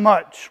all that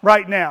much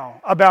right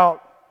now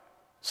about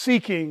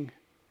seeking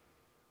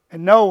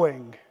and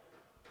knowing,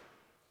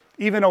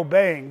 even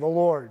obeying the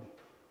Lord.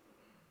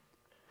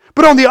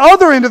 But on the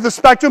other end of the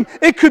spectrum,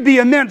 it could be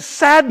immense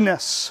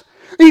sadness,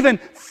 even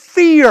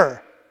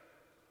fear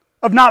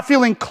of not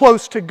feeling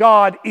close to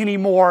God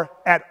anymore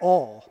at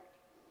all.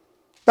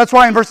 That's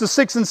why in verses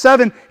 6 and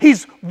 7,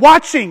 he's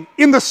watching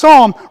in the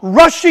psalm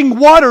rushing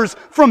waters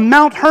from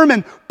Mount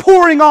Hermon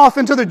pouring off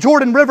into the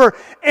Jordan River,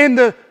 and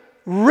the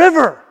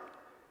river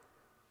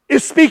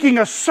is speaking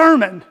a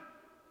sermon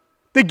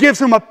that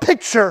gives him a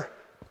picture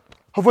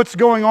of what's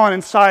going on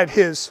inside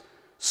his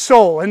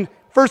soul. In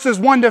verses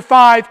 1 to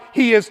 5,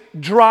 he is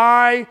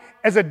dry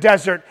as a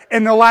desert.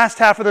 In the last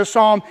half of the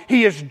psalm,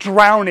 he is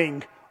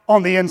drowning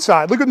on the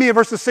inside. Look at me at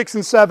verses 6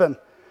 and 7.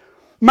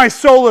 My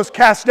soul is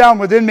cast down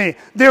within me.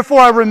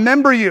 Therefore I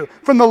remember you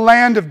from the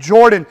land of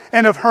Jordan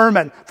and of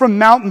Hermon, from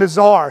Mount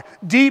Mizar.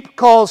 Deep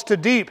calls to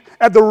deep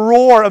at the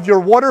roar of your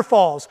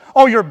waterfalls.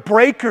 All your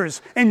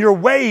breakers and your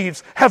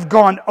waves have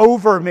gone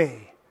over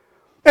me.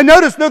 And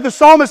notice, though the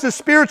psalmist is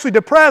spiritually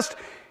depressed,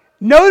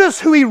 notice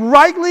who he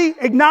rightly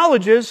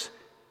acknowledges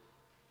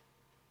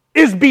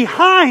is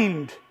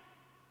behind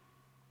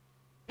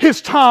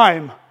his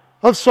time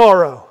of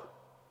sorrow.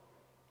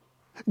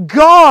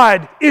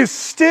 God is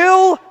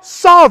still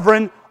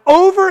sovereign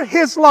over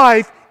his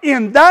life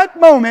in that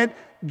moment,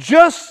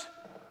 just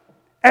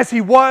as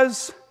he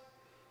was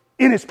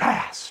in his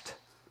past.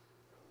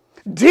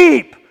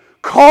 Deep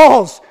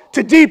calls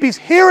to deep. He's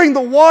hearing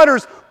the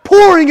waters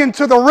pouring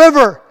into the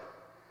river.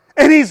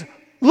 And he's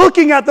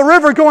looking at the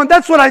river going,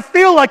 that's what I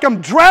feel like.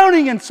 I'm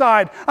drowning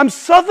inside. I'm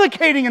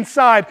suffocating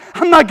inside.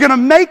 I'm not going to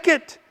make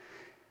it.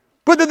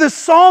 But the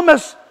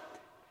psalmist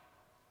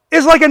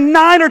is like a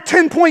 9 or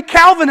 10 point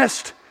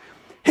Calvinist.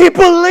 He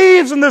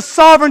believes in the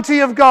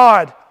sovereignty of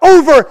God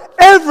over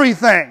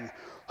everything.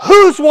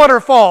 Whose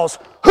waterfalls,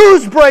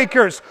 whose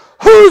breakers,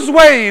 whose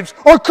waves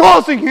are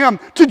causing him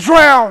to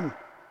drown.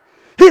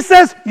 He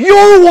says,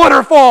 your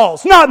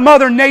waterfalls, not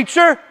Mother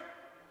Nature,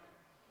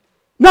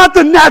 not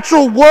the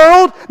natural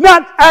world,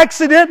 not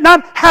accident,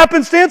 not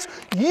happenstance.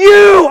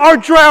 You are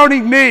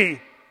drowning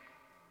me.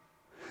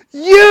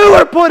 You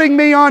are putting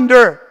me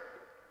under.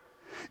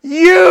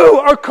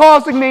 You are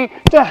causing me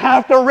to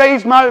have to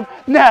raise my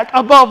neck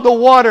above the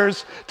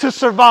waters to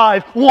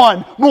survive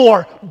one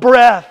more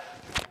breath.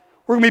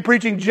 We're going to be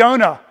preaching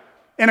Jonah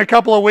in a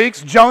couple of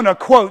weeks. Jonah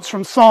quotes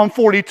from Psalm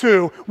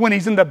 42 when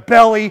he's in the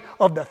belly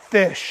of the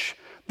fish.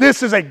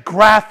 This is a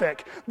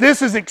graphic.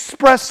 This is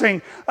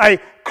expressing a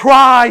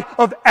cry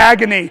of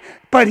agony.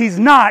 But he's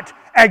not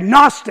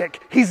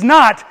agnostic. He's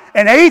not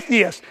an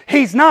atheist.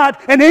 He's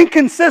not an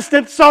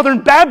inconsistent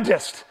Southern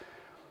Baptist.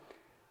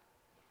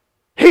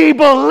 He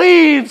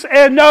believes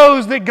and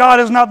knows that God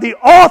is not the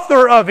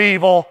author of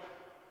evil,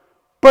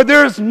 but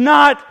there's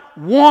not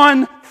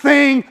one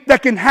thing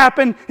that can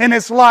happen in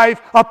his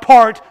life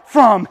apart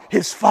from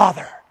his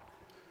Father.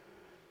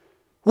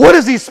 What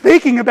is he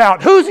speaking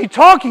about? Who's he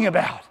talking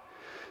about?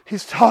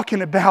 He's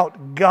talking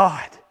about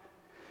God.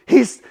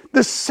 He's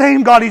the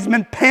same God he's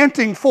been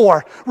panting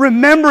for,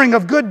 remembering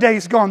of good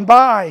days gone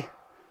by.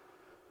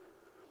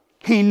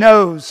 He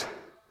knows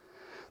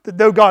that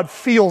though God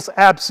feels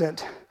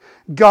absent,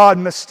 God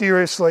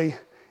mysteriously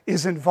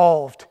is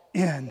involved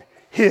in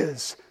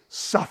his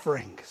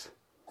sufferings.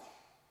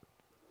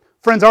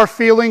 Friends, our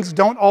feelings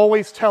don't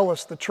always tell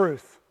us the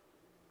truth.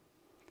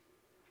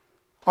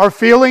 Our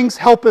feelings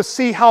help us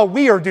see how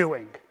we are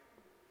doing,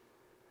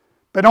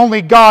 but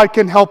only God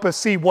can help us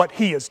see what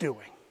he is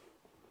doing.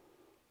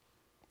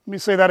 Let me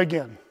say that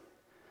again.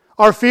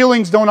 Our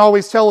feelings don't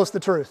always tell us the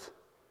truth.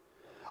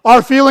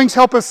 Our feelings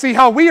help us see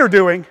how we are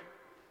doing,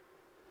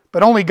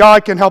 but only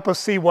God can help us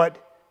see what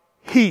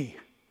he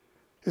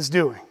is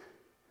doing.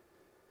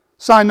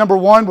 Sign number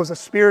 1 was a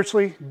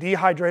spiritually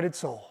dehydrated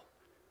soul.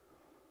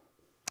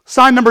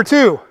 Sign number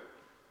 2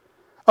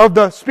 of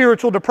the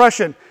spiritual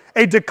depression,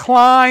 a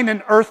decline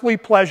in earthly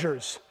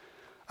pleasures.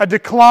 A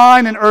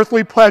decline in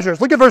earthly pleasures.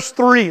 Look at verse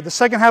 3, the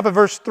second half of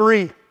verse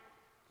 3.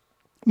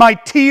 My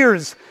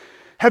tears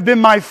have been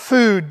my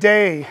food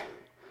day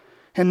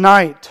and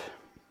night.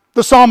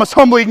 The psalmist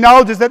humbly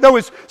acknowledges that though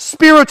his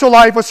spiritual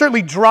life was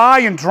certainly dry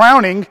and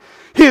drowning,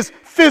 his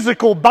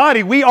physical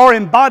body, we are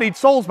embodied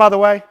souls, by the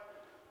way.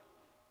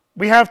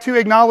 We have to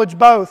acknowledge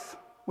both.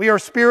 We are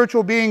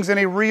spiritual beings in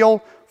a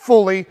real,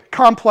 fully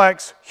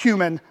complex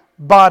human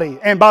body.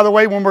 And by the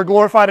way, when we're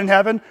glorified in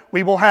heaven,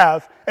 we will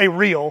have a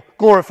real,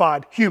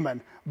 glorified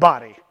human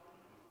body.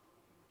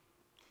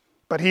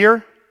 But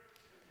here,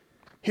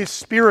 his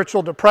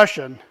spiritual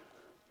depression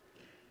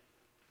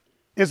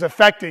is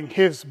affecting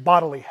his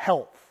bodily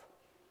health.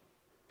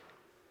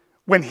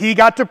 When he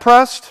got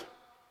depressed,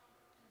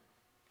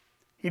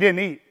 he didn't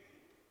eat.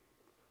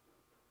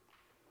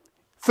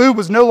 Food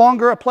was no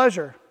longer a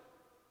pleasure.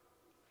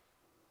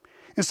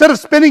 Instead of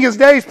spending his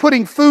days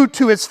putting food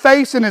to his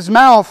face and his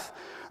mouth,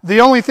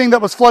 the only thing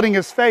that was flooding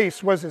his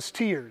face was his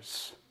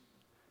tears.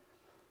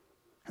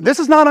 And this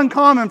is not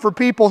uncommon for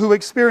people who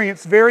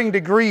experience varying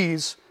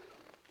degrees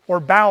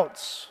or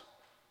bouts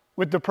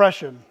with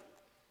depression.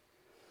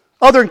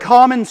 Other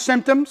common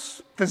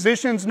symptoms,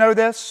 physicians know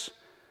this,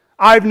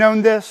 I've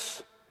known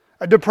this.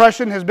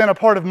 Depression has been a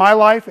part of my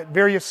life at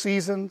various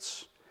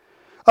seasons.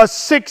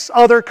 6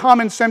 other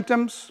common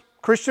symptoms,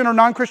 Christian or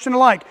non-Christian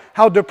alike,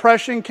 how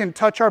depression can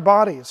touch our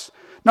bodies.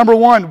 Number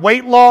 1,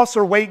 weight loss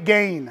or weight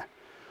gain.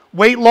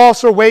 Weight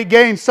loss or weight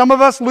gain. Some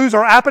of us lose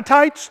our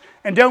appetites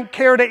and don't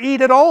care to eat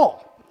at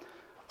all.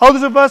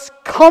 Others of us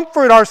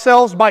comfort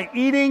ourselves by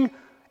eating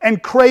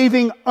and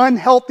craving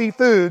unhealthy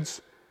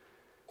foods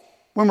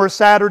when we're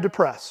sad or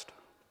depressed.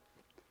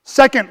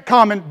 Second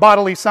common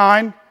bodily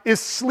sign is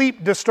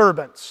sleep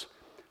disturbance.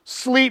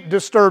 Sleep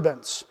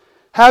disturbance.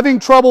 Having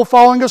trouble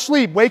falling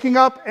asleep, waking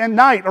up at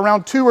night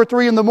around 2 or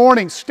 3 in the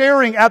morning,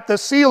 staring at the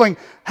ceiling,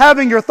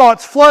 having your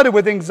thoughts flooded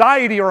with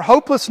anxiety or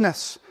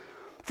hopelessness.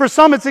 For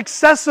some, it's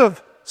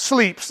excessive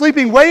sleep,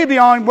 sleeping way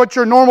beyond what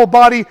your normal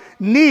body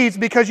needs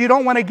because you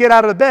don't want to get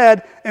out of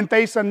bed and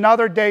face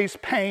another day's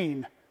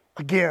pain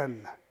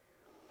again.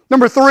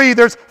 Number 3,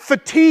 there's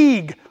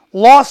fatigue,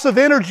 loss of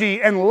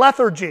energy, and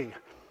lethargy.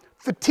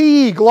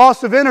 Fatigue,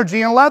 loss of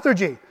energy, and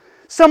lethargy.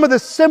 Some of the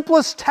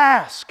simplest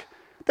tasks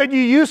that you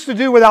used to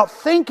do without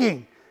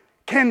thinking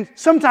can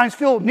sometimes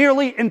feel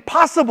nearly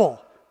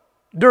impossible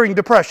during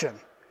depression.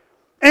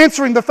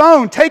 Answering the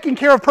phone, taking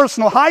care of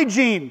personal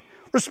hygiene,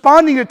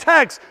 responding to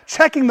texts,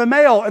 checking the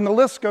mail, and the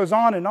list goes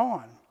on and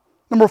on.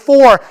 Number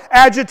 4,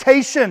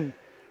 agitation,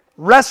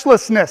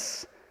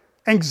 restlessness,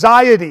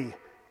 anxiety,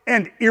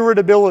 and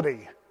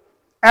irritability.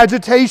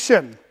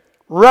 Agitation,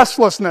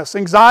 restlessness,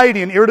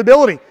 anxiety, and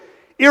irritability.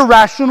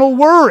 Irrational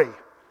worry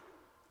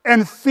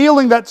and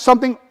feeling that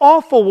something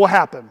awful will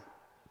happen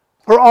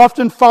are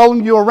often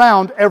following you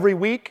around every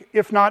week,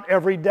 if not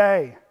every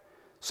day.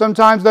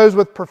 Sometimes those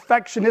with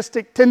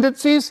perfectionistic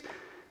tendencies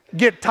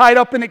get tied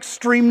up in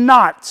extreme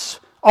knots,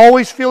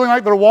 always feeling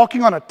like they're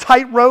walking on a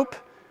tightrope,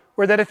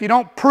 where that if you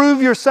don't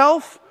prove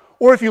yourself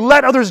or if you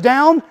let others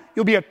down,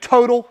 you'll be a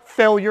total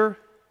failure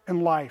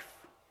in life.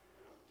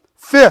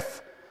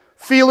 5th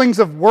feelings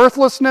of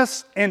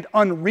worthlessness and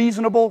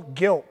unreasonable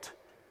guilt.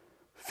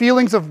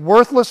 Feelings of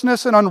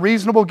worthlessness and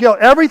unreasonable guilt.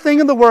 Everything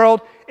in the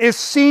world is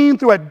seen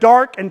through a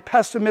dark and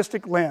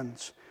pessimistic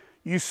lens.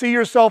 You see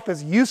yourself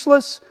as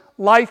useless,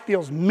 life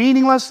feels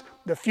meaningless,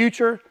 the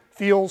future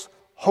feels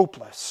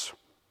hopeless.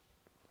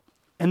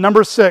 And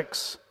number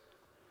 6,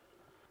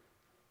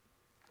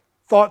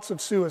 thoughts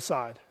of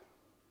suicide.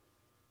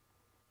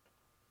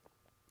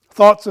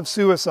 Thoughts of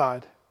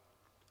suicide.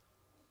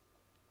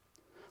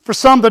 For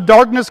some, the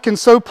darkness can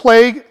so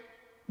plague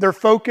their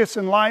focus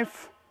in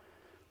life,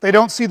 they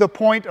don't see the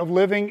point of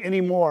living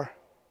anymore.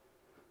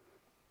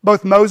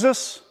 Both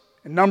Moses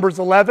in Numbers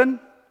 11,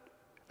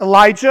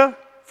 Elijah,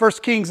 1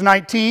 Kings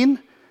 19,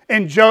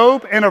 and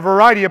Job in a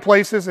variety of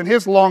places in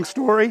his long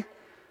story,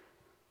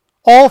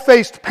 all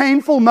faced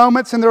painful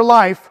moments in their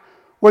life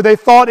where they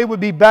thought it would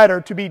be better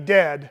to be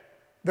dead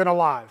than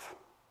alive.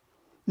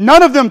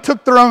 None of them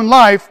took their own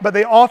life, but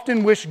they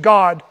often wished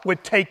God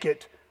would take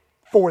it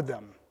for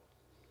them.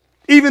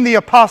 Even the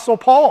Apostle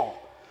Paul,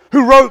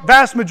 who wrote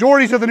vast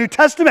majorities of the New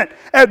Testament,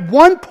 at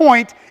one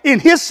point in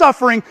his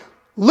suffering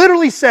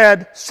literally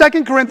said,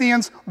 2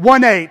 Corinthians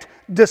 1:8,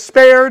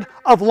 despaired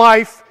of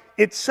life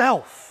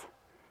itself.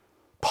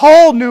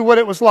 Paul knew what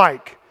it was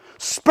like.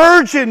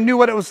 Spurgeon knew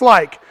what it was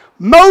like.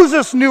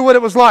 Moses knew what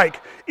it was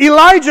like.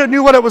 Elijah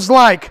knew what it was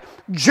like.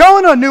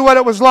 Jonah knew what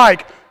it was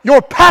like.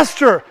 Your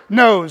pastor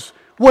knows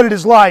what it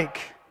is like.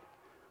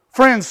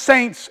 Friends,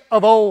 saints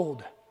of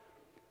old,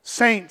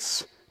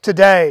 saints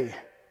today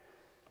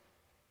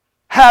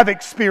have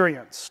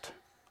experienced,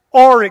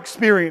 are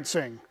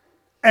experiencing,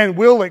 and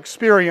will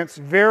experience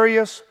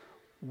various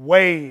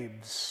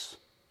waves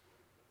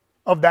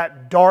of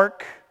that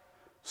dark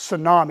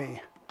tsunami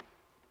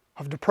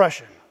of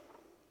depression.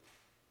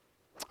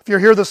 If you're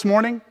here this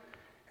morning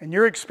and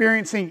you're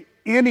experiencing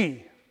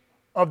any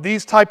of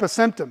these type of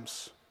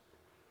symptoms,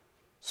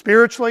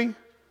 spiritually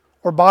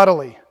or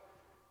bodily,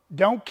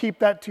 don't keep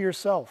that to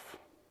yourself.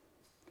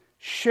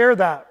 Share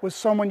that with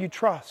someone you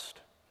trust.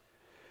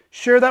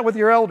 Share that with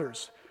your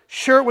elders.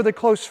 Share it with a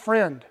close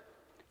friend.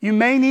 You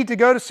may need to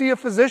go to see a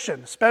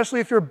physician, especially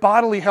if your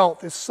bodily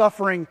health is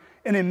suffering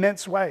in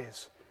immense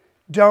ways.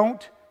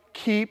 Don't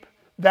keep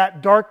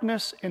that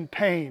darkness and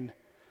pain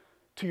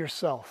to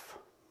yourself.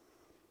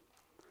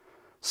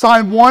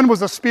 Sign 1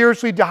 was a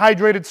spiritually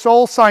dehydrated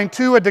soul. Sign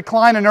 2, a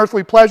decline in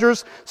earthly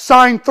pleasures.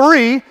 Sign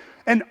 3,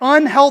 an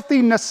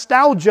unhealthy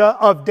nostalgia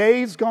of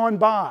days gone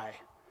by.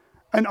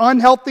 An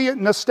unhealthy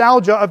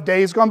nostalgia of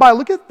days gone by.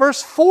 Look at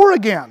verse 4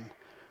 again.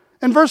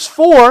 In verse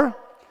 4,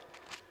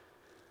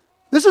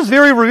 this is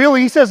very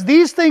revealing. He says,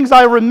 these things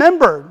I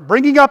remember,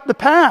 bringing up the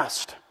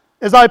past.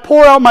 As I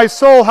pour out my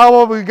soul, how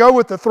will we go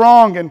with the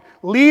throng and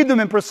lead them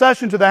in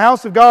procession to the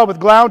house of God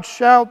with loud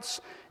shouts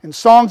and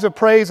songs of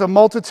praise, a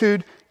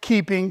multitude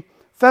keeping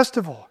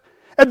festival.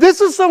 And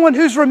this is someone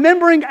who's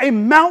remembering a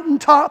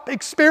mountaintop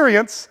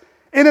experience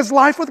in his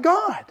life with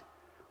God.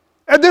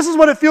 And this is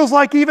what it feels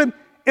like even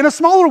in a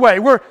smaller way,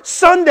 where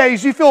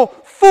Sundays you feel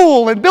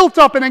full and built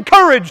up and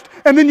encouraged,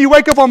 and then you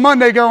wake up on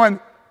Monday going,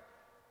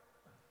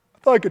 I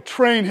felt like a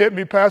train hit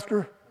me,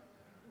 Pastor.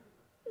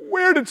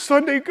 Where did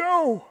Sunday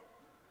go?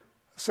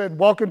 I said,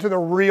 welcome to the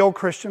real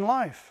Christian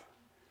life.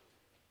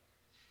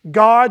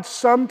 God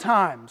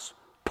sometimes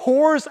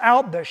pours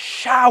out the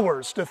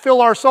showers to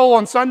fill our soul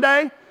on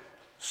Sunday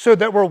so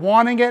that we're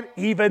wanting it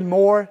even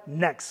more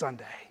next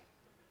Sunday.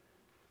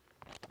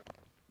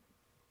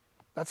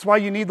 That's why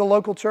you need the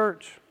local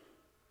church.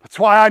 That's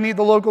why I need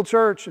the local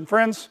church. And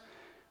friends,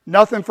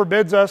 nothing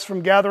forbids us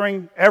from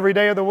gathering every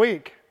day of the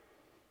week.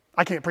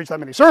 I can't preach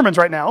that many sermons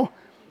right now,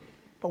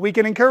 but we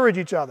can encourage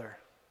each other.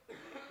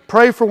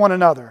 Pray for one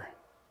another.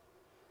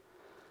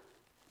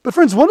 But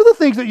friends, one of the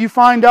things that you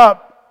find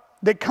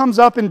that comes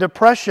up in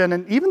depression,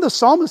 and even the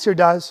psalmist here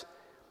does,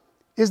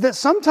 is that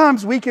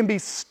sometimes we can be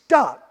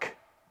stuck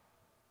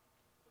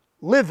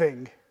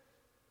living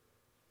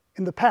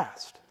in the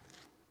past.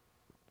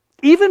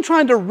 Even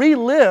trying to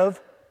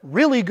relive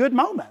really good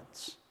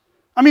moments.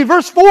 I mean,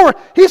 verse 4,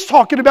 he's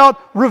talking about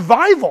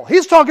revival.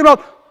 He's talking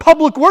about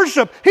public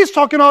worship. He's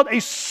talking about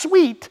a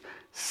sweet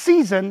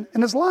season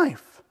in his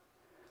life.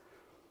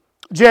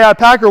 J.I.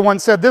 Packer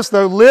once said this,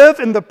 though, live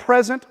in the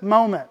present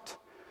moment.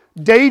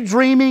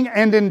 Daydreaming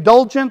and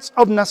indulgence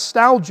of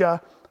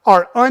nostalgia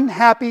are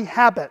unhappy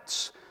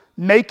habits,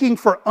 making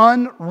for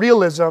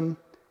unrealism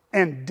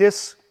and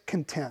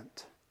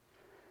discontent.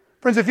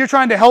 Friends, if you're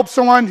trying to help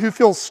someone who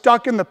feels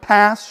stuck in the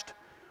past,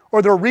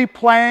 or they're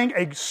replaying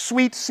a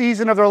sweet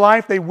season of their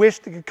life they wish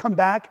they could come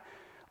back,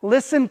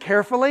 listen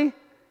carefully.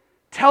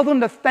 Tell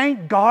them to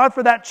thank God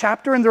for that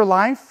chapter in their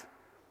life,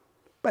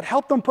 but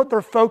help them put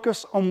their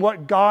focus on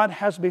what God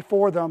has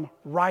before them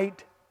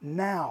right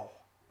now.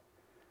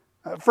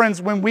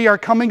 Friends, when we are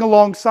coming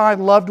alongside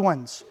loved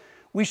ones,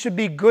 we should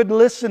be good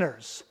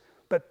listeners,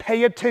 but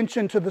pay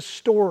attention to the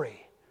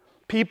story.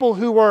 People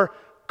who are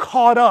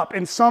caught up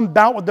in some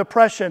bout with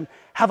depression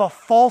have a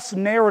false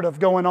narrative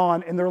going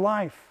on in their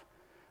life.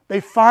 They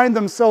find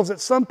themselves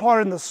at some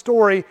part in the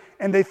story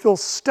and they feel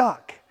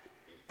stuck.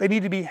 They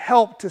need to be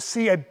helped to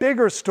see a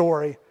bigger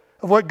story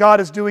of what God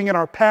is doing in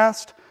our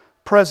past,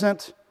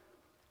 present,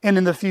 and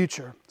in the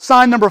future.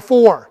 Sign number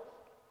 4,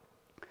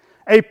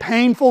 a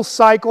painful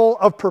cycle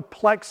of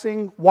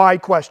perplexing why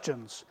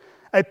questions.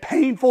 A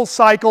painful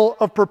cycle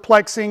of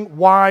perplexing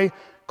why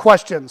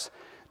questions.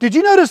 Did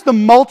you notice the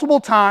multiple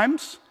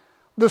times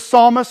the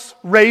psalmist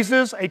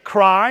raises a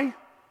cry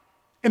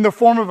in the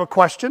form of a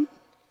question?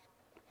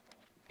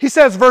 He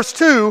says, verse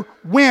 2,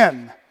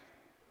 when?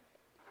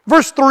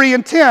 Verse 3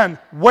 and 10,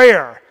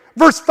 where?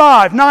 Verse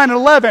 5, 9, and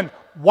 11,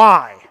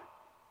 why?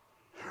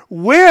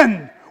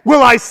 When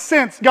will I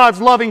sense God's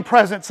loving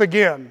presence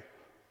again?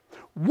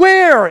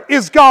 Where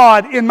is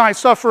God in my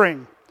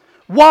suffering?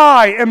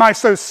 Why am I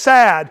so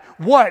sad?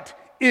 What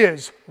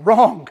is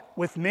wrong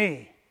with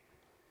me?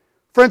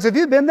 Friends, have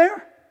you been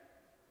there?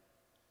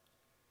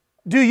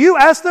 Do you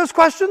ask those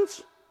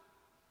questions?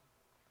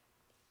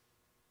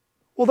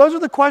 Well, those are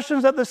the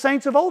questions that the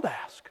saints of old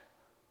ask.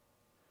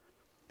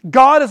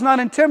 God is not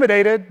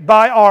intimidated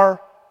by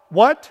our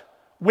what,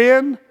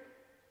 when,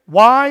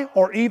 why,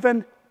 or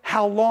even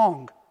how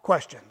long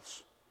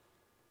questions.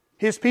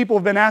 His people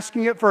have been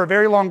asking it for a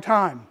very long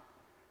time,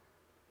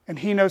 and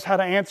He knows how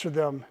to answer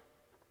them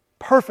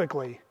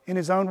perfectly in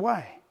His own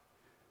way.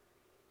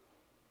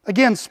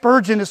 Again,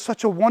 Spurgeon is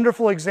such a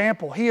wonderful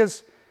example.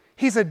 He's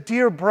a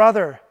dear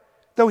brother.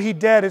 Though he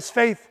dead, his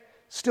faith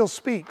still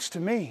speaks to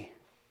me.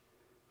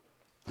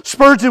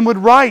 Spurgeon would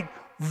write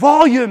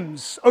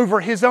volumes over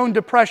his own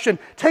depression,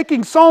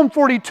 taking Psalm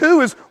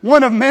 42 as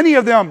one of many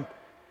of them.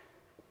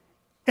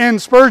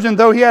 And Spurgeon,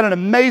 though he had an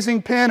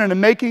amazing pen and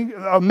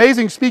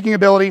amazing speaking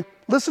ability,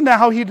 listen to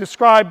how he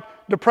described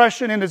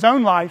depression in his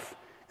own life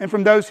and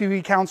from those who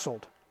he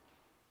counseled.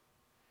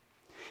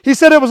 He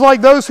said it was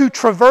like those who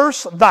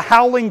traverse the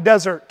howling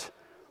desert.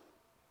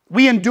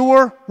 We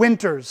endure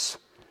winters.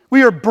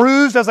 We are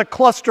bruised as a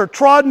cluster,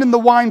 trodden in the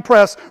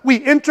winepress.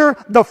 We enter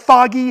the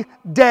foggy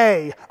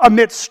day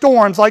amidst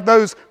storms like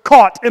those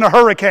caught in a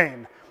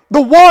hurricane.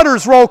 The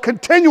waters roll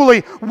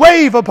continually,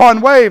 wave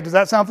upon wave. Does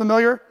that sound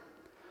familiar?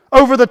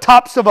 Over the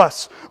tops of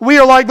us. We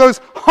are like those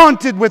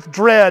haunted with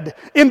dread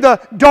in the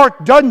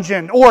dark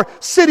dungeon or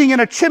sitting in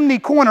a chimney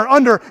corner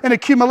under an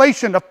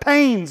accumulation of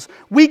pains,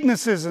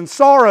 weaknesses, and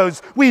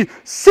sorrows. We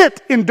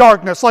sit in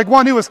darkness like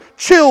one who is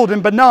chilled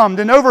and benumbed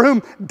and over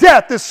whom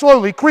death is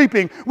slowly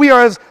creeping. We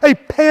are as a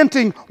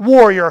panting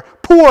warrior,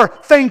 poor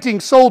fainting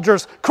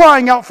soldiers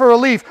crying out for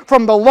relief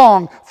from the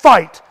long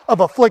fight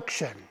of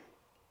affliction.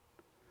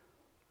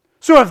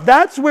 So if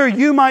that's where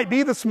you might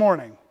be this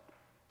morning,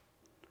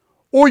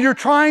 or you're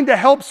trying to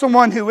help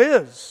someone who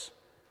is,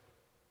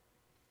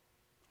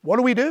 what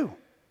do we do?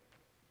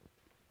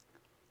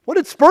 What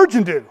did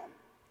Spurgeon do?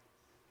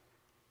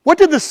 What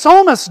did the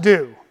psalmist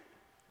do?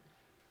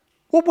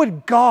 What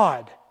would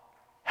God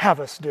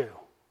have us do?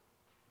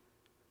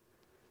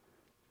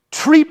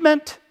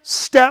 Treatment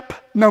step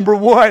number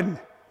 1.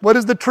 What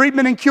is the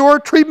treatment and cure?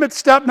 Treatment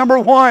step number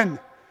 1.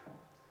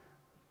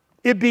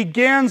 It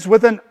begins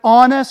with an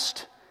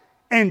honest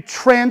and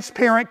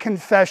transparent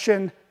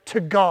confession to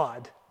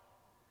God.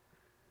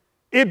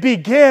 It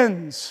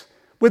begins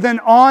with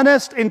an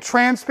honest and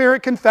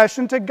transparent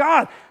confession to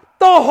God.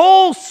 The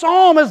whole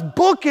psalm is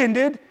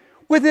bookended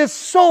with his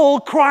soul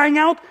crying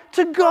out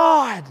to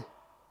God.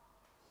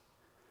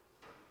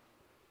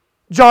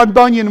 John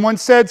Bunyan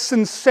once said,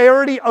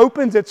 sincerity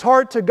opens its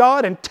heart to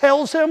God and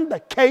tells Him the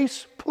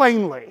case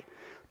plainly.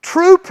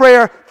 True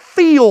prayer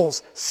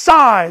feels,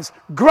 sighs,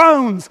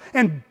 groans,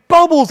 and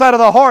bubbles out of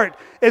the heart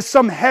as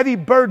some heavy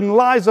burden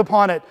lies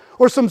upon it,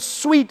 or some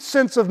sweet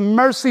sense of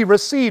mercy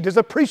received is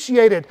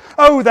appreciated.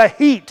 Oh, the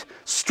heat,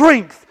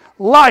 strength,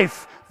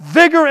 life,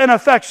 vigor, and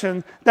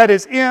affection that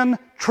is in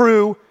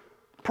true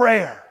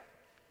prayer.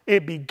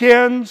 It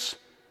begins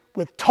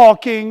with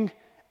talking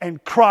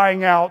and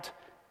crying out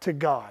to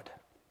God.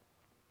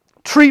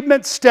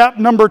 Treatment step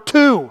number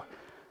 2.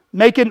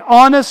 Make an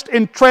honest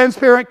and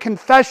transparent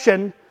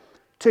confession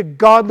to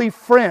godly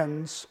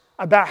friends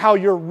about how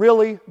you're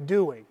really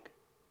doing.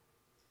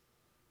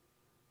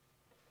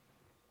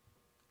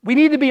 We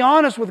need to be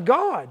honest with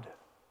God.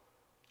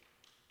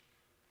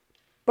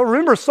 But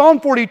remember,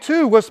 Psalm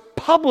 42 was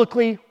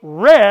publicly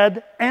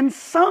read and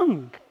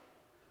sung.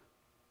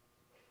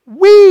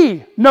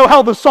 We know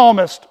how the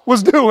psalmist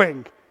was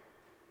doing.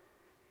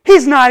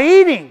 He's not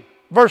eating,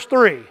 verse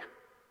 3.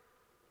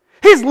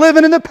 He's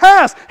living in the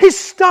past. He's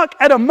stuck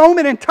at a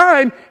moment in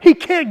time he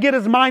can't get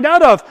his mind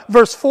out of,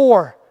 verse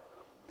 4.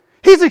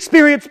 He's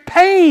experienced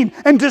pain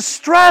and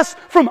distress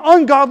from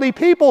ungodly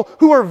people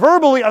who are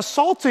verbally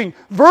assaulting,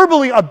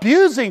 verbally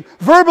abusing,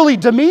 verbally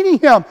demeaning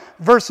him.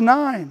 Verse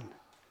 9.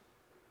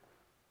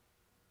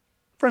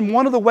 Friend,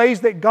 one of the ways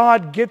that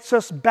God gets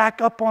us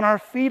back up on our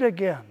feet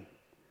again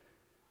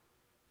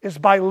is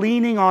by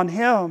leaning on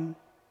Him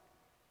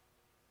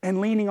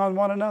and leaning on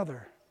one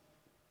another.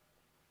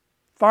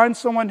 Find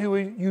someone who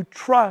you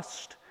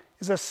trust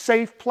is a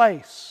safe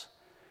place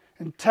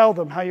and tell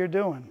them how you're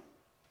doing.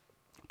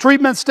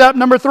 Treatment step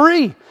number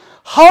 3,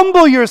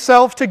 humble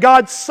yourself to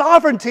God's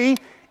sovereignty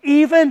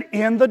even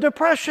in the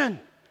depression.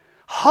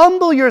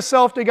 Humble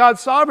yourself to God's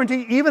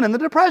sovereignty even in the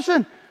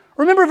depression.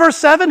 Remember verse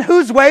 7?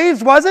 Whose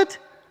waves was it?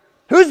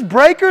 Whose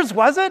breakers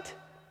was it?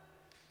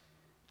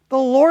 The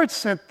Lord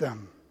sent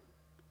them.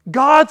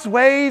 God's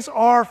ways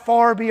are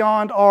far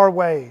beyond our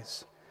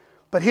ways.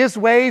 But His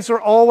ways are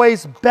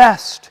always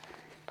best,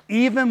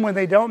 even when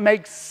they don't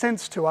make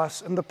sense to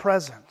us in the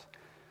present.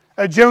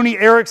 Joni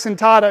Eareckson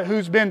Tada,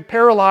 who's been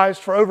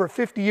paralyzed for over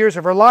 50 years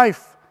of her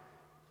life,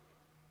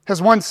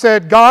 has once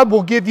said, God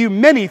will give you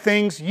many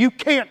things you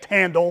can't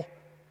handle,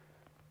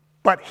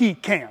 but He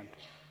can.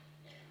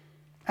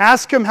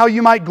 Ask Him how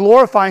you might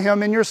glorify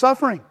Him in your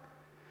suffering.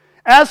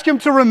 Ask Him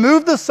to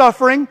remove the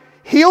suffering,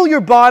 heal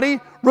your body,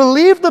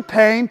 relieve the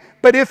pain,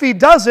 but if He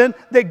doesn't,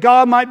 that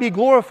God might be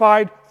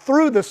glorified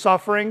through the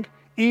suffering,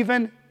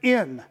 even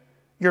in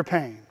your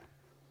pain.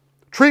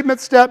 Treatment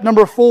step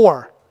number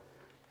 4.